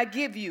commandment I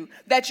give you,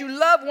 that you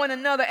love one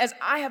another as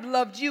I have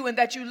loved you, and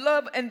that you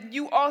love and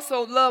you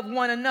also love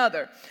one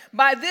another.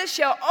 By this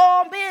shall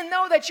all men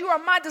know that you are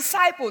my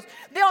disciples.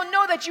 They'll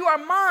know that you are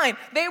mine.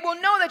 They will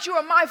know that you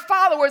are my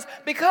followers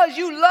because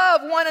you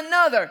love one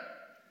another.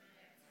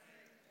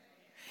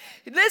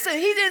 Listen,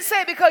 he didn't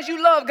say because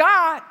you love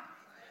God.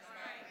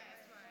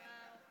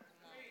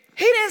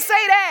 He didn't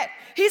say that.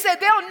 He said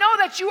they'll know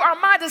that you are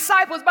my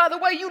disciples by the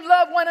way you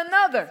love one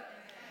another.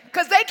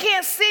 Because they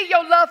can't see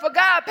your love for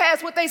God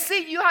past what they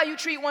see you, how you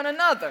treat one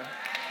another.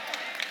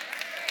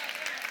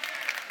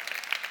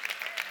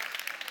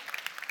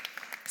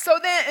 So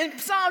then in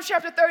Psalms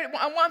chapter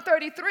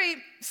 133,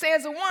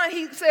 stanza 1,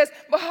 he says,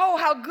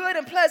 behold how good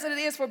and pleasant it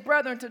is for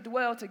brethren to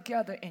dwell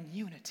together in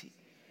unity.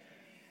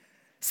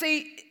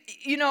 See,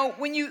 you know,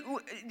 when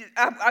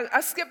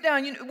I skip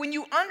down, when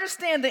you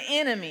understand the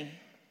enemy,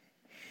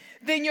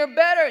 then you're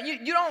better,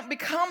 you don't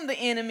become the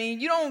enemy.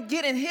 You don't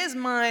get in his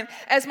mind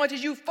as much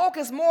as you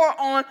focus more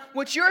on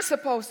what you're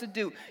supposed to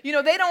do. You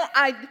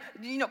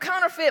know,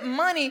 counterfeit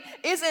money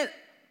isn't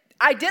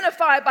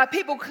identified by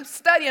people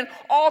studying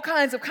all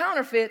kinds of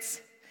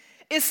counterfeits.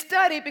 It's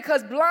studied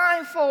because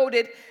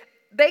blindfolded,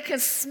 they can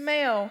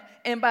smell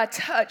and by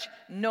touch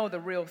know the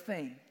real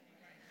thing.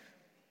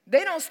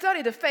 They don't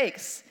study the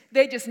fakes.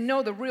 They just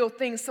know the real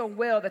thing so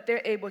well that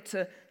they're able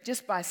to,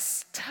 just by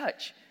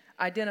touch,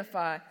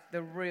 identify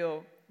the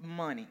real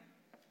money.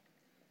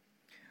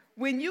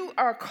 When you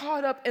are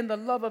caught up in the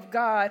love of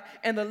God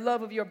and the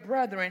love of your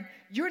brethren,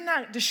 you're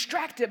not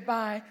distracted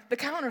by the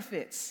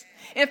counterfeits.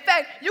 In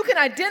fact, you can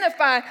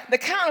identify the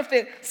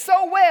counterfeit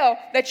so well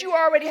that you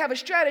already have a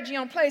strategy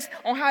in place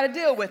on how to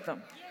deal with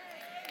them.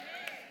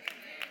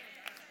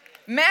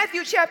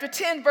 Matthew chapter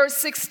 10, verse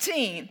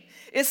 16.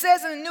 It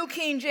says in the New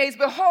King James,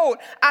 behold,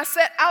 I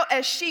set you out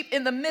as sheep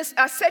in the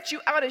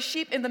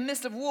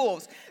midst of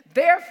wolves.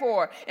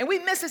 Therefore, and we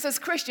miss this as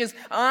Christians,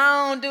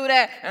 I don't do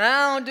that, and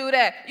I don't do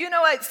that. You know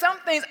what? Some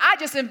things I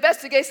just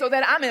investigate so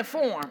that I'm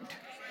informed.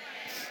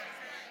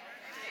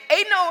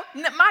 Ain't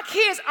my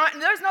kids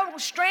there's no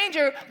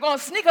stranger gonna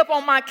sneak up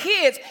on my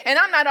kids, and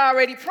I'm not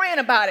already praying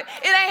about it.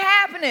 It ain't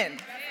happening.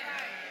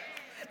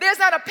 There's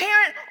not a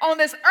parent on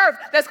this earth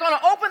that's going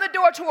to open the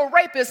door to a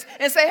rapist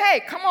and say, hey,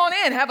 come on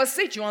in, have a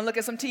seat. You want to look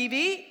at some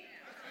TV?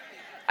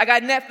 I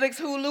got Netflix,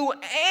 Hulu,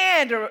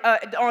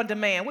 and on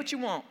demand. What you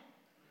want?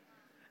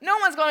 No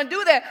one's going to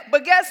do that.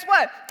 But guess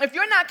what? If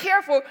you're not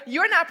careful,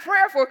 you're not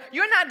prayerful,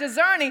 you're not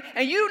discerning,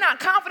 and you're not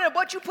confident of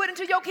what you put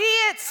into your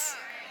kids.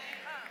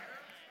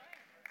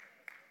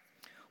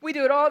 We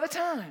do it all the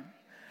time.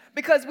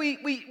 Because we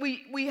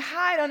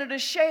hide under the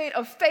shade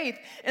of faith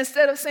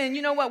instead of saying,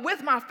 you know what,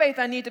 with my faith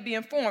I need to be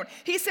informed.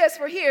 He says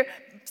for here,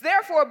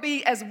 therefore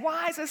be as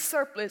wise as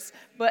serpents,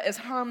 but as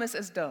harmless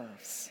as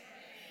doves.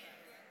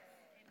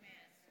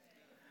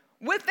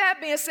 With that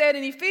being said,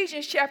 in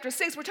Ephesians chapter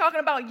 6, we're talking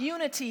about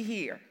unity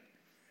here.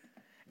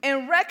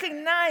 And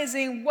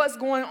recognizing what's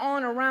going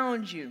on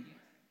around you.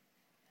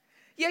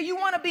 Yeah, you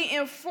want to be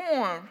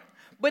informed,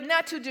 but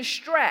not to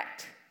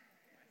distract,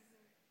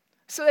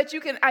 so that you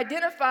can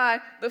identify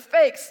the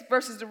fakes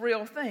versus the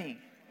real thing.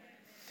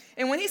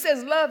 And when he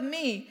says love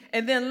me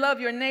and then love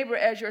your neighbor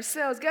as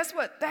yourselves, guess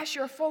what? That's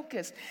your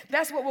focus.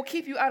 That's what will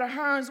keep you out of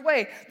harm's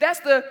way.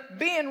 That's the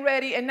being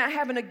ready and not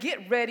having to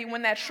get ready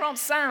when that trump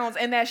sounds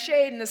and that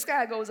shade in the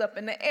sky goes up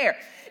in the air.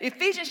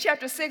 Ephesians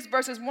chapter 6,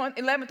 verses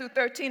 11 through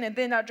 13, and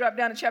then I'll drop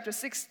down to chapter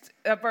 6,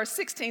 verse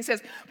 16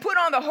 says, put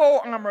on the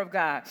whole armor of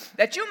God,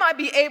 that you might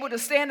be able to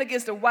stand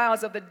against the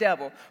wiles of the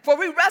devil. For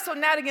we wrestle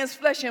not against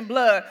flesh and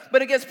blood,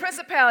 but against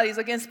principalities,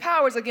 against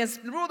powers,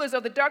 against rulers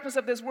of the darkness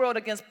of this world,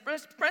 against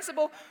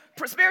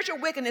spiritual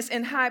wickedness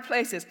in high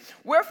places.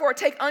 Wherefore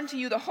take unto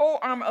you the whole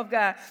armor of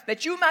God,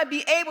 that you might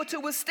be able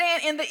to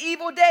withstand in the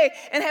evil day,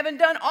 and having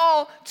done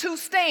all, to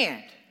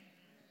stand.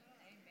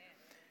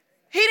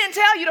 He didn't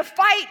tell you to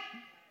fight.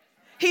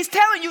 He's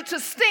telling you to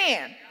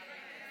stand.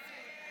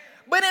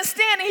 But in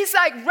standing, he's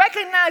like,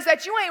 recognize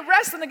that you ain't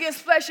wrestling against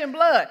flesh and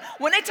blood.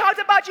 When they talked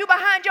about you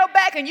behind your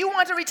back and you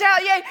want to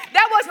retaliate,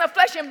 that wasn't a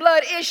flesh and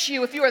blood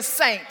issue if you're a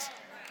saint.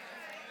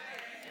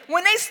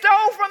 When they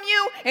stole from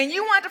you and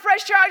you wanted to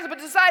press charges but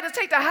decided to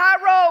take the high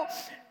road,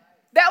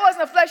 that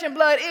wasn't a flesh and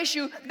blood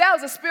issue. That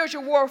was a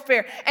spiritual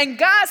warfare. And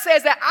God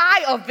says that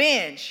I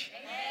avenge.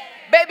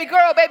 Amen. Baby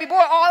girl, baby boy,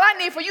 all I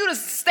need for you to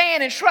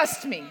stand and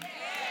trust me.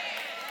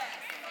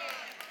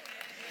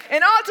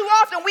 And all too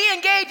often we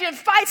engage in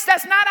fights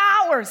that's not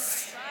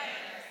ours.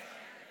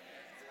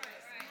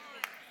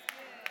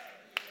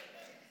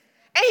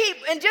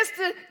 And just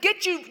to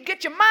get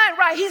your mind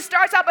right, he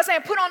starts out by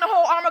saying, put on the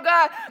whole armor of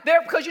God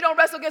there because you don't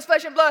wrestle against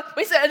flesh and blood.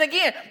 But he said, and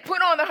again,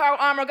 put on the whole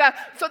armor of God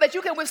so that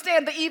you can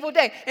withstand the evil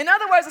day. In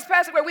other words, as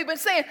Pastor Gregory, we've been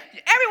saying,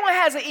 everyone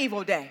has an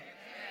evil day.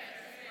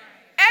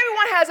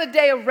 Everyone has a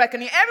day of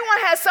reckoning. Everyone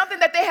has something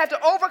that they have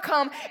to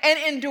overcome and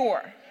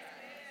endure.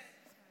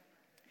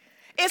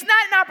 It's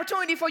not an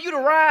opportunity for you to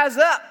rise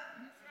up,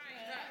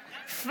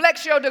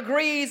 flex your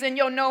degrees and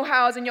your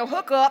know-hows and your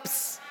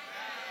hookups,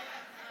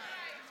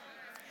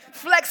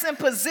 flexing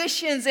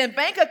positions and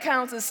bank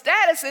accounts and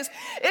statuses.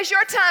 It's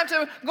your time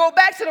to go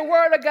back to the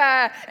word of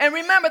God and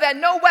remember that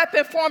no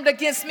weapon formed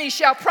against me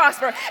shall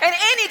prosper. And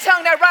any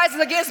tongue that rises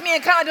against me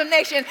in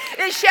condemnation,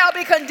 it shall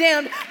be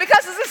condemned,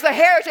 because this is the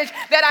heritage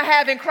that I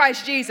have in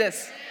Christ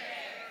Jesus.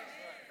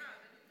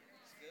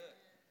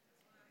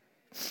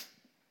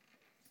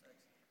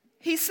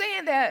 He's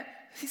saying that,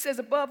 he says,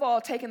 above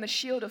all, taking the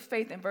shield of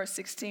faith in verse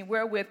 16,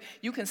 wherewith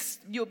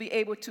you'll be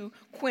able to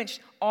quench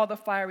all the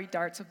fiery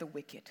darts of the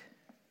wicked.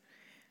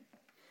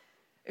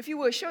 If you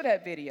would, show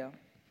that video.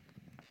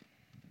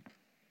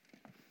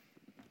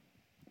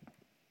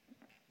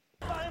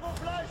 Bible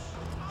flesh.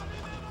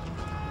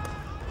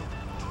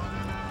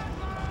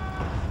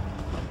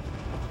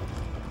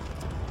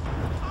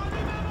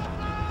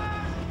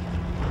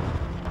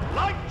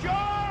 Like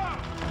jar!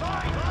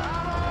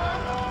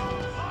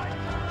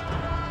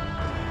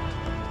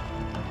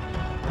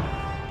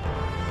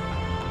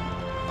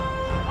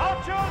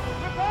 Archers,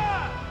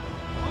 prepare!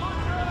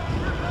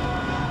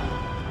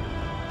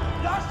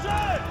 That's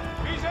it!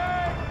 Easy!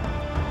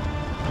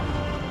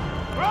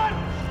 Run!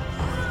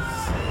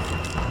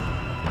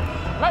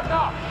 Left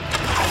off!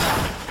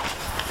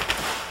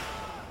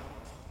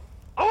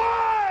 Away!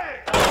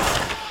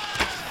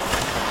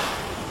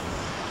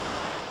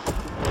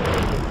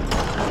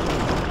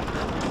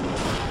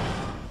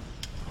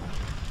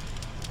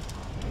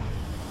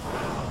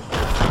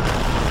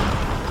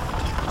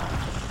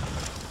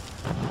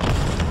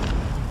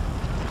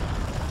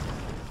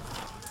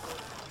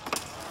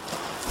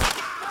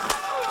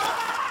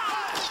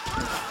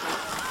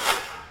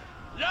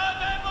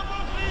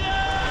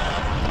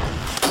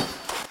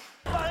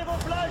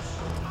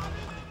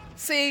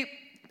 See,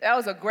 that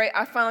was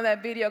I found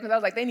that video because I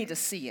was like, they need to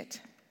see it.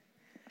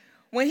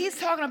 When he's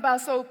talking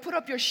about, so put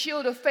up your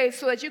shield of faith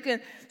so that you can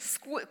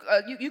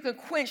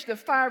quench the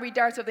fiery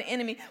darts of the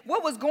enemy.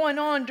 What was going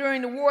on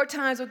during the war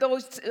times of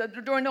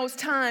during those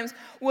times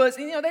was,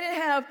 they didn't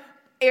have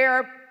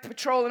air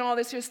patrol and all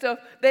this here stuff.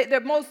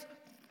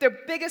 Their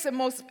biggest and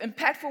most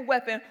impactful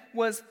weapon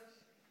was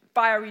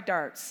fiery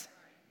darts.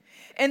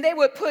 And they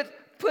would put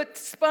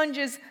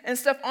sponges and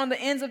stuff on the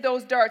ends of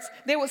those darts.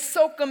 They would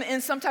soak them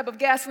in some type of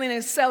gasoline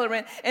and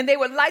accelerant, and they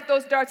would light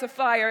those darts of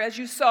fire, as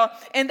you saw.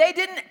 And they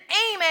didn't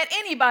aim at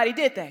anybody,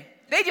 did they?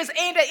 They just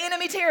aimed at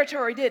enemy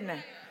territory, didn't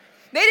they?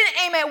 They didn't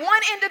aim at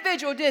one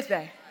individual, did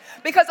they?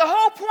 Because the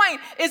whole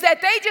point is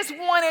that they just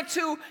wanted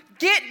to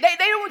they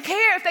didn't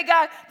care if they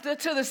got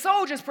to the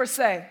soldiers per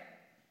se.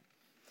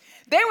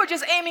 They were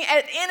just aiming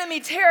at enemy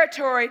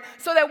territory,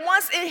 so that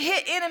once it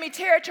hit enemy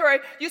territory,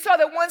 you saw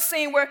that one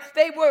scene where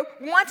they were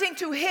wanting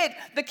to hit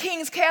the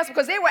king's castle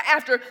because they were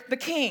after the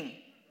king.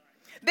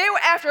 They were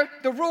after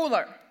the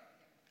ruler.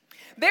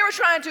 They were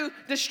trying to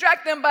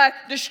distract them by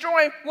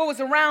destroying what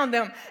was around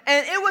them.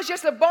 And it was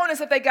just a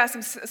bonus if they got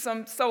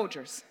some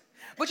soldiers.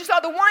 But you saw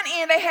the one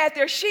end, they had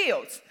their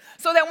shields,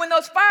 so that when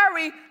those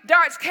fiery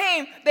darts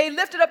came, they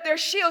lifted up their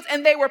shields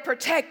and they were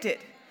protected.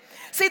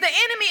 See, the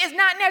enemy is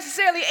not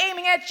necessarily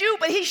aiming at you,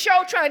 but he's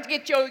sure trying to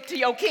get to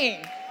your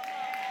king.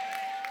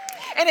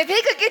 And if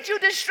he could get you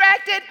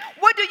distracted,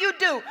 what do?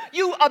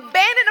 You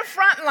abandon the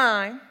front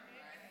line.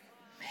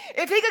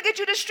 If he could get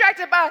you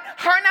distracted by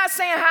her not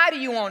saying hi to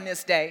you on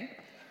this day,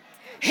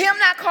 him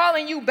not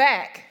calling you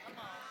back,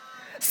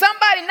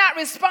 somebody not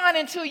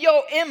responding to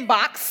your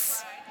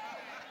inbox,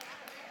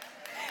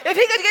 if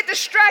he could get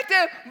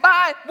distracted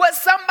by what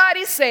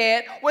somebody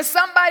said, what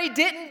somebody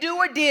didn't do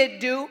or did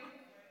do,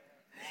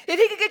 if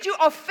he could get you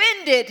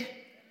offended,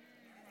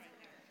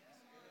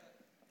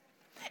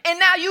 and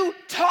now you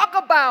talk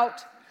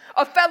about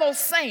a fellow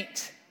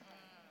saint,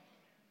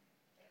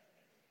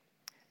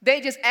 they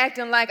just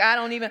acting like I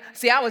don't even,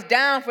 see, I was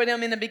down for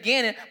them in the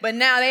beginning, but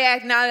now they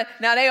act,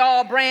 now they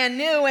all brand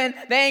new and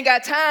they ain't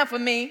got time for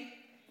me.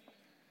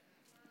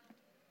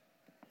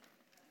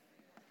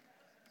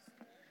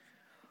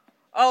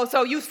 Oh,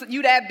 so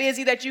you that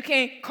busy that you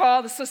can't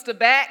call the sister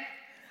back?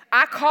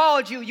 I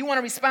called you. You want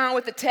to respond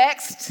with a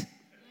text?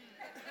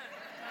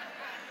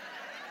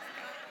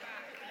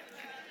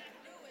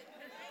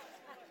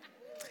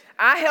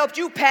 I helped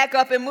you pack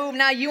up and move.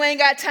 Now you ain't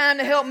got time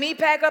to help me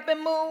pack up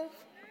and move?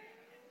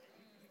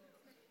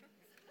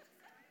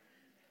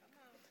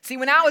 See,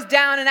 when I was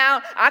down and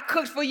out, I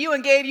cooked for you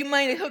and gave you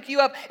money to hook you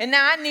up, and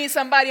now I need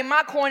somebody in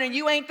my corner and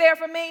you ain't there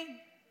for me?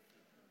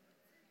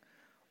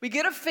 We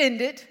get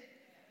offended.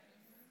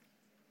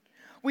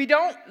 We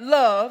don't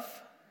love.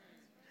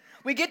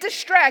 We get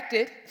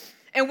distracted,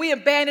 and we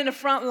abandon the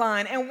front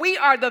line. And we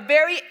are the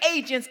very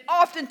agents,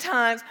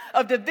 oftentimes,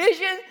 of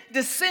division,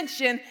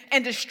 dissension,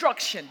 and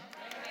destruction.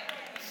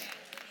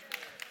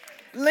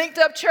 Linked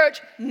up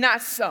church,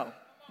 not so.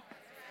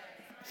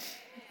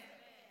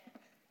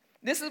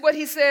 This is what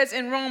he says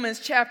in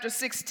Romans chapter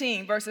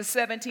 16, verses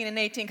 17 and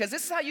 18, because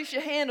this is how you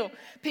should handle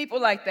people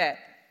like that.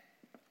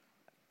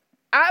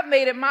 I've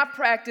made it my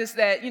practice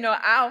that,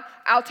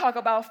 I'll talk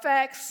about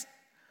facts,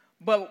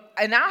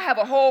 and I'll have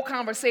a whole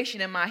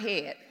conversation in my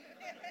head.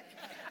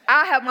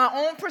 I have my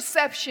own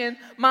perception,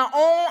 my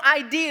own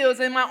ideals,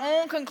 and my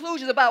own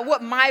conclusions about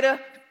what might've,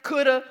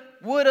 coulda,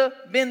 woulda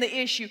been the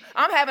issue.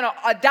 I'm having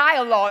a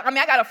dialogue.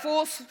 I got a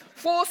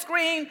full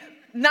screen,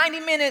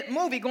 90-minute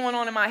movie going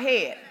on in my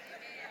head.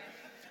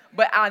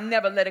 But I'll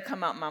never let it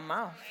come out my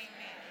mouth.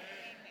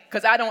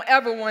 Because I don't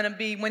ever want to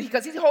be,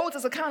 because he holds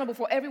us accountable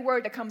for every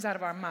word that comes out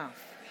of our mouth.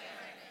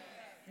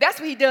 That's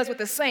what he does with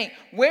the saint.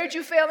 Where did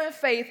you fail in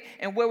faith,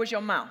 and where was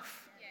your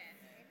mouth?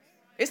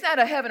 It's not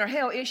a heaven or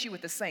hell issue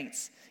with the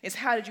saints. It's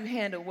how did you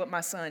handle what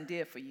my son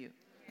did for you?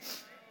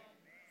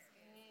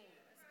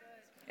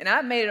 And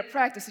I've made it a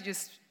practice to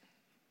just,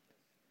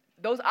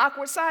 those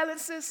awkward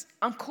silences,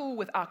 I'm cool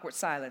with awkward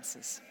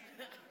silences.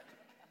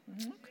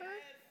 Okay.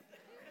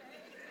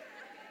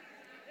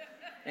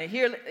 And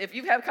here, if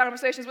you've had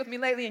conversations with me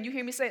lately and you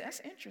hear me say, that's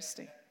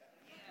interesting,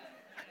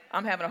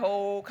 I'm having a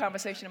whole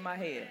conversation in my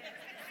head.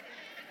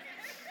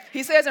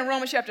 He says in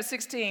Romans chapter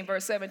 16,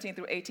 verse 17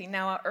 through 18,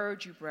 now I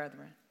urge you,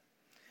 brethren,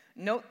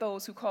 note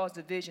those who cause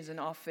divisions and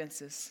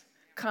offenses,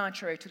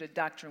 contrary to the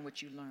doctrine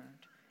which you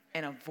learned,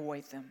 and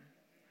avoid them.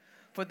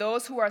 For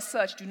those who are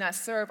such do not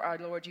serve our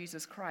Lord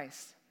Jesus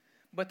Christ,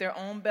 but their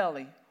own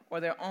belly, or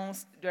their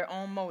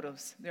own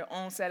motives, their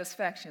own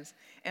satisfactions,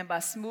 and by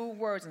smooth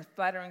words and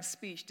flattering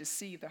speech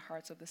deceive the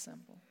hearts of the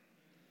simple.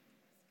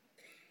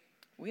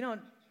 We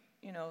don't,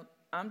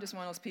 I'm just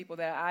one of those people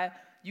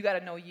that you got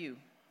to know you.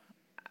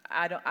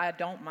 I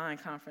don't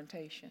mind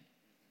confrontation.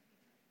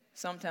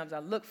 Sometimes I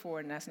look for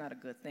it, and that's not a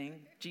good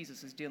thing.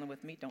 Jesus is dealing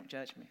with me. Don't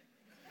judge me.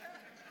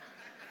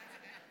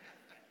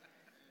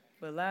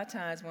 But a lot of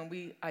times when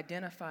we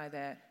identify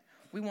that,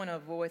 we want to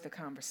avoid the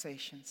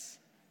conversations.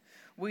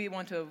 We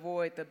want to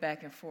avoid the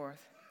back and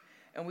forth.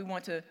 And we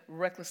want to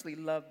recklessly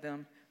love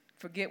them,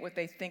 forget what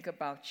they think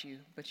about you.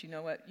 But you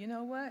know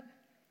what?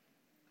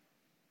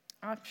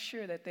 I'm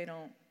sure that they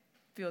don't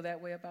feel that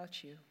way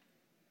about you.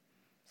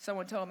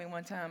 Someone told me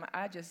one time,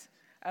 I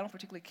don't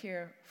particularly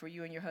care for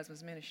you and your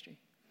husband's ministry.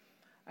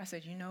 I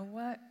said, you know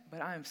what?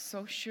 But I am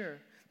so sure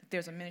that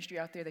there's a ministry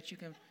out there that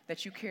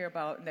you care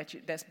about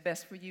and that's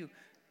best for you.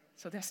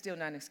 So that's still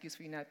not an excuse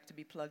for you not to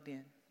be plugged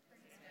in.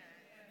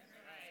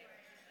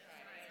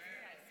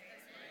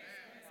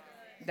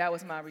 That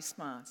was my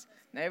response.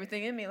 Now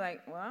everything in me I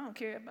don't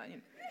care about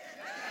you.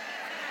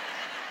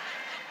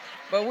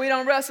 But we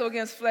don't wrestle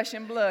against flesh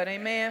and blood,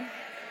 amen?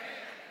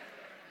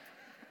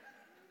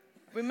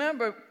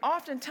 Remember,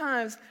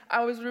 oftentimes,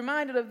 I was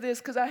reminded of this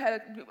because I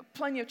had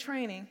plenty of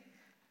training.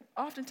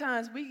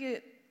 Oftentimes,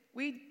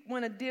 we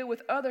want to deal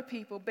with other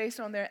people based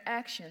on their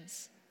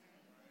actions,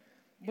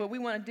 but we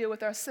want to deal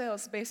with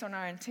ourselves based on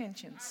our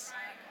intentions.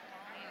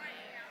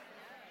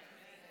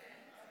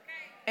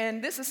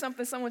 And this is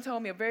something someone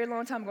told me a very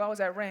long time ago. I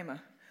was at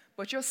Rhema.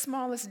 But your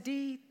smallest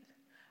deed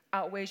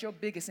outweighs your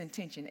biggest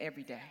intention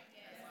every day.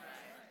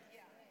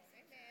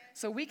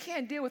 So we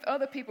can't deal with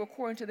other people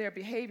according to their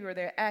behavior or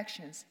their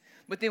actions,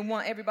 but then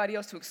want everybody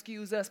else to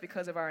excuse us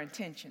because of our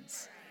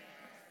intentions.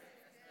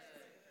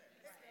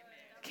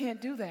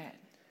 Can't do that.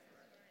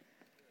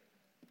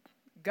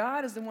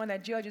 God is the one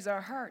that judges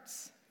our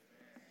hearts.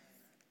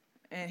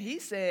 And he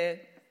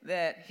said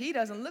that he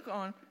doesn't look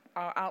on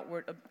our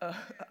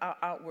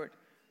outward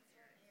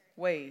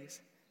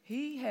ways.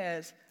 He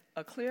has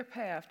a clear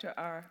path to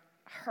our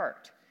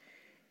heart.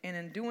 And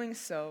in doing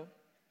so,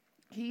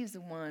 he's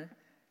the one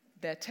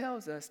that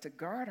tells us to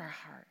guard our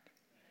heart.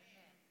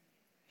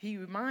 He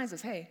reminds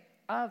us, hey,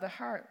 out of the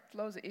heart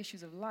flows the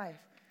issues of life.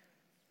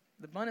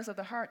 The abundance of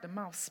the heart, the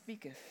mouth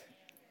speaketh.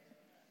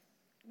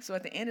 So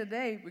at the end of the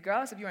day,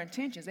 regardless of your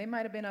intentions, they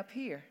might have been up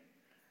here,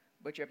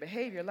 but your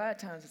behavior a lot of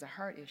times is a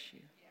heart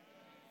issue.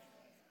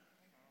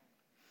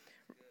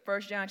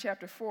 1 John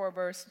chapter 4,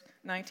 verse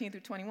 19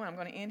 through 21. I'm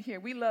going to end here.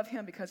 We love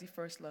him because he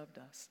first loved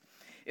us.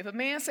 If a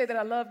man say that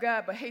I love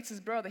God but hates his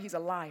brother, he's a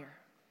liar.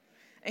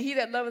 And he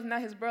that loveth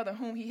not his brother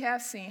whom he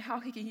hath seen, how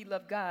can he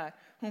love God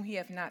whom he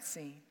hath not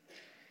seen?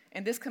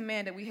 And this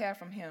command that we have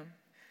from him,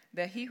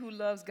 that he who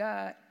loves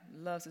God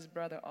loves his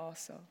brother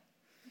also.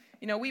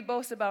 You know, we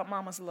boast about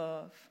mama's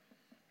love.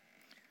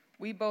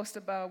 We boast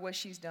about what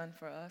she's done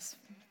for us.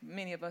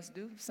 Many of us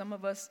do. Some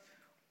of us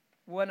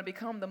want to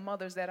become the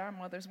mothers that our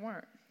mothers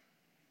weren't.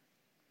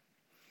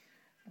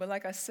 But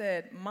like I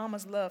said,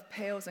 mama's love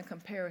pales in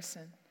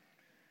comparison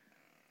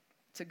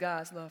to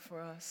God's love for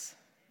us.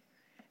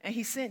 And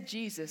he sent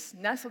Jesus,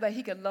 not so that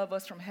he could love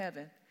us from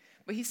heaven,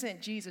 but he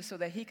sent Jesus so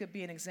that he could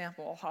be an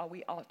example of how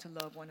we ought to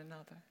love one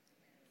another.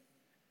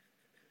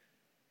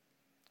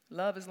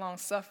 Love is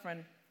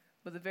long-suffering,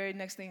 but the very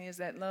next thing is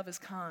that love is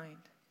kind.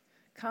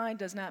 Kind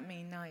does not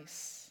mean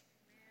nice.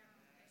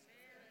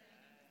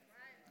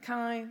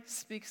 Kind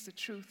speaks the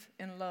truth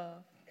in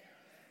love.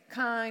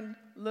 Kind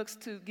looks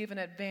to give an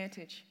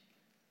advantage.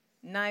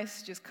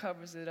 Nice just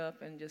covers it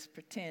up and just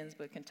pretends,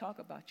 but can talk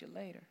about you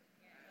later.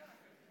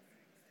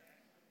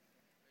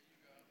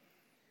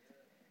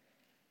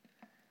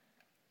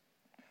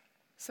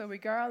 So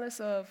regardless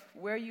of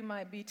where you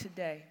might be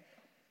today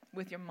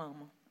with your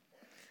mama,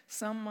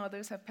 some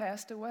mothers have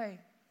passed away.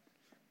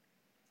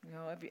 You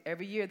know,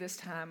 every year this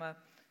time, I'm a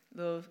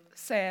little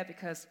sad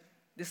because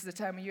this is the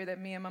time of year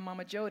that me and my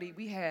mama Jody,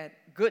 we had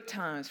good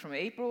times from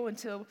April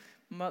until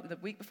the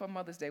week before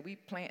Mother's Day. We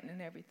planting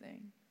and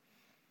everything.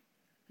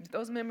 If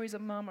those memories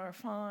of mama are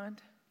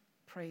fond,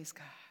 praise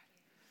God.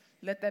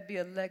 Let that be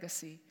a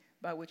legacy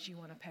by which you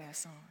want to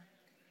pass on.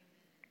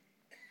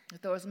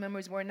 If those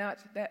memories were not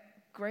that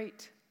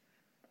great,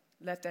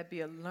 let that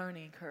be a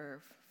learning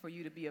curve for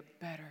you to be a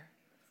better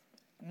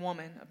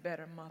woman, a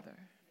better mother.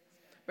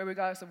 But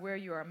regardless of where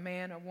you are,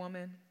 man or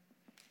woman,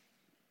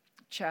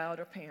 child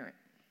or parent,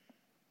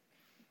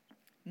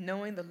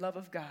 knowing the love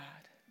of God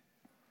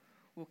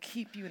will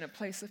keep you in a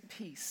place of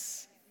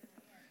peace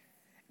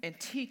and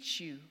teach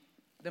you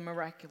the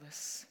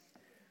miraculous.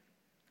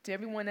 To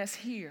everyone that's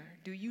here,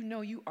 do you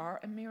know you are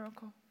a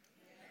miracle?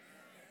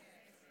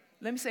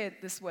 Let me say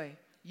it this way.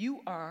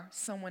 You are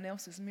someone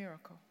else's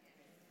miracle.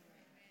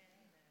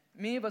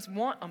 Many of us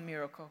want a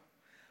miracle,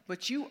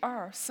 but you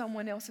are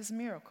someone else's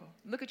miracle.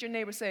 Look at your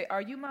neighbor and say,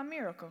 are you my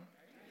miracle?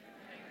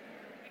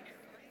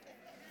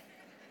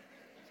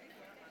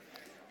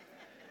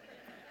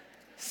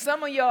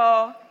 Some of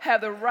y'all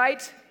have the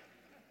right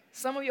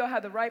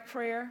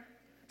prayer.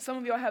 Some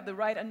of y'all have the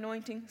right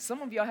anointing.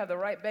 Some of y'all have the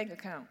right bank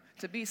account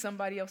to be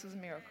somebody else's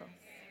miracle.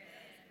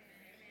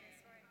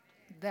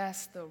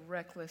 That's the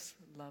reckless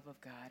love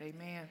of God.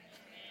 Amen.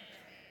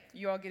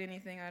 You all get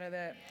anything out of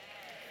that?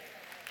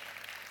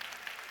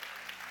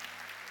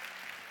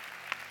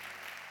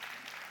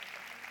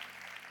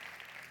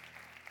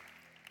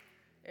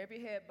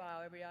 Every head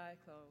bow, every eye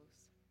closed.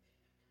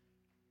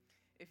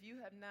 If you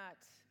have not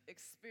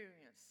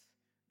experienced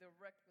the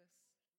reckless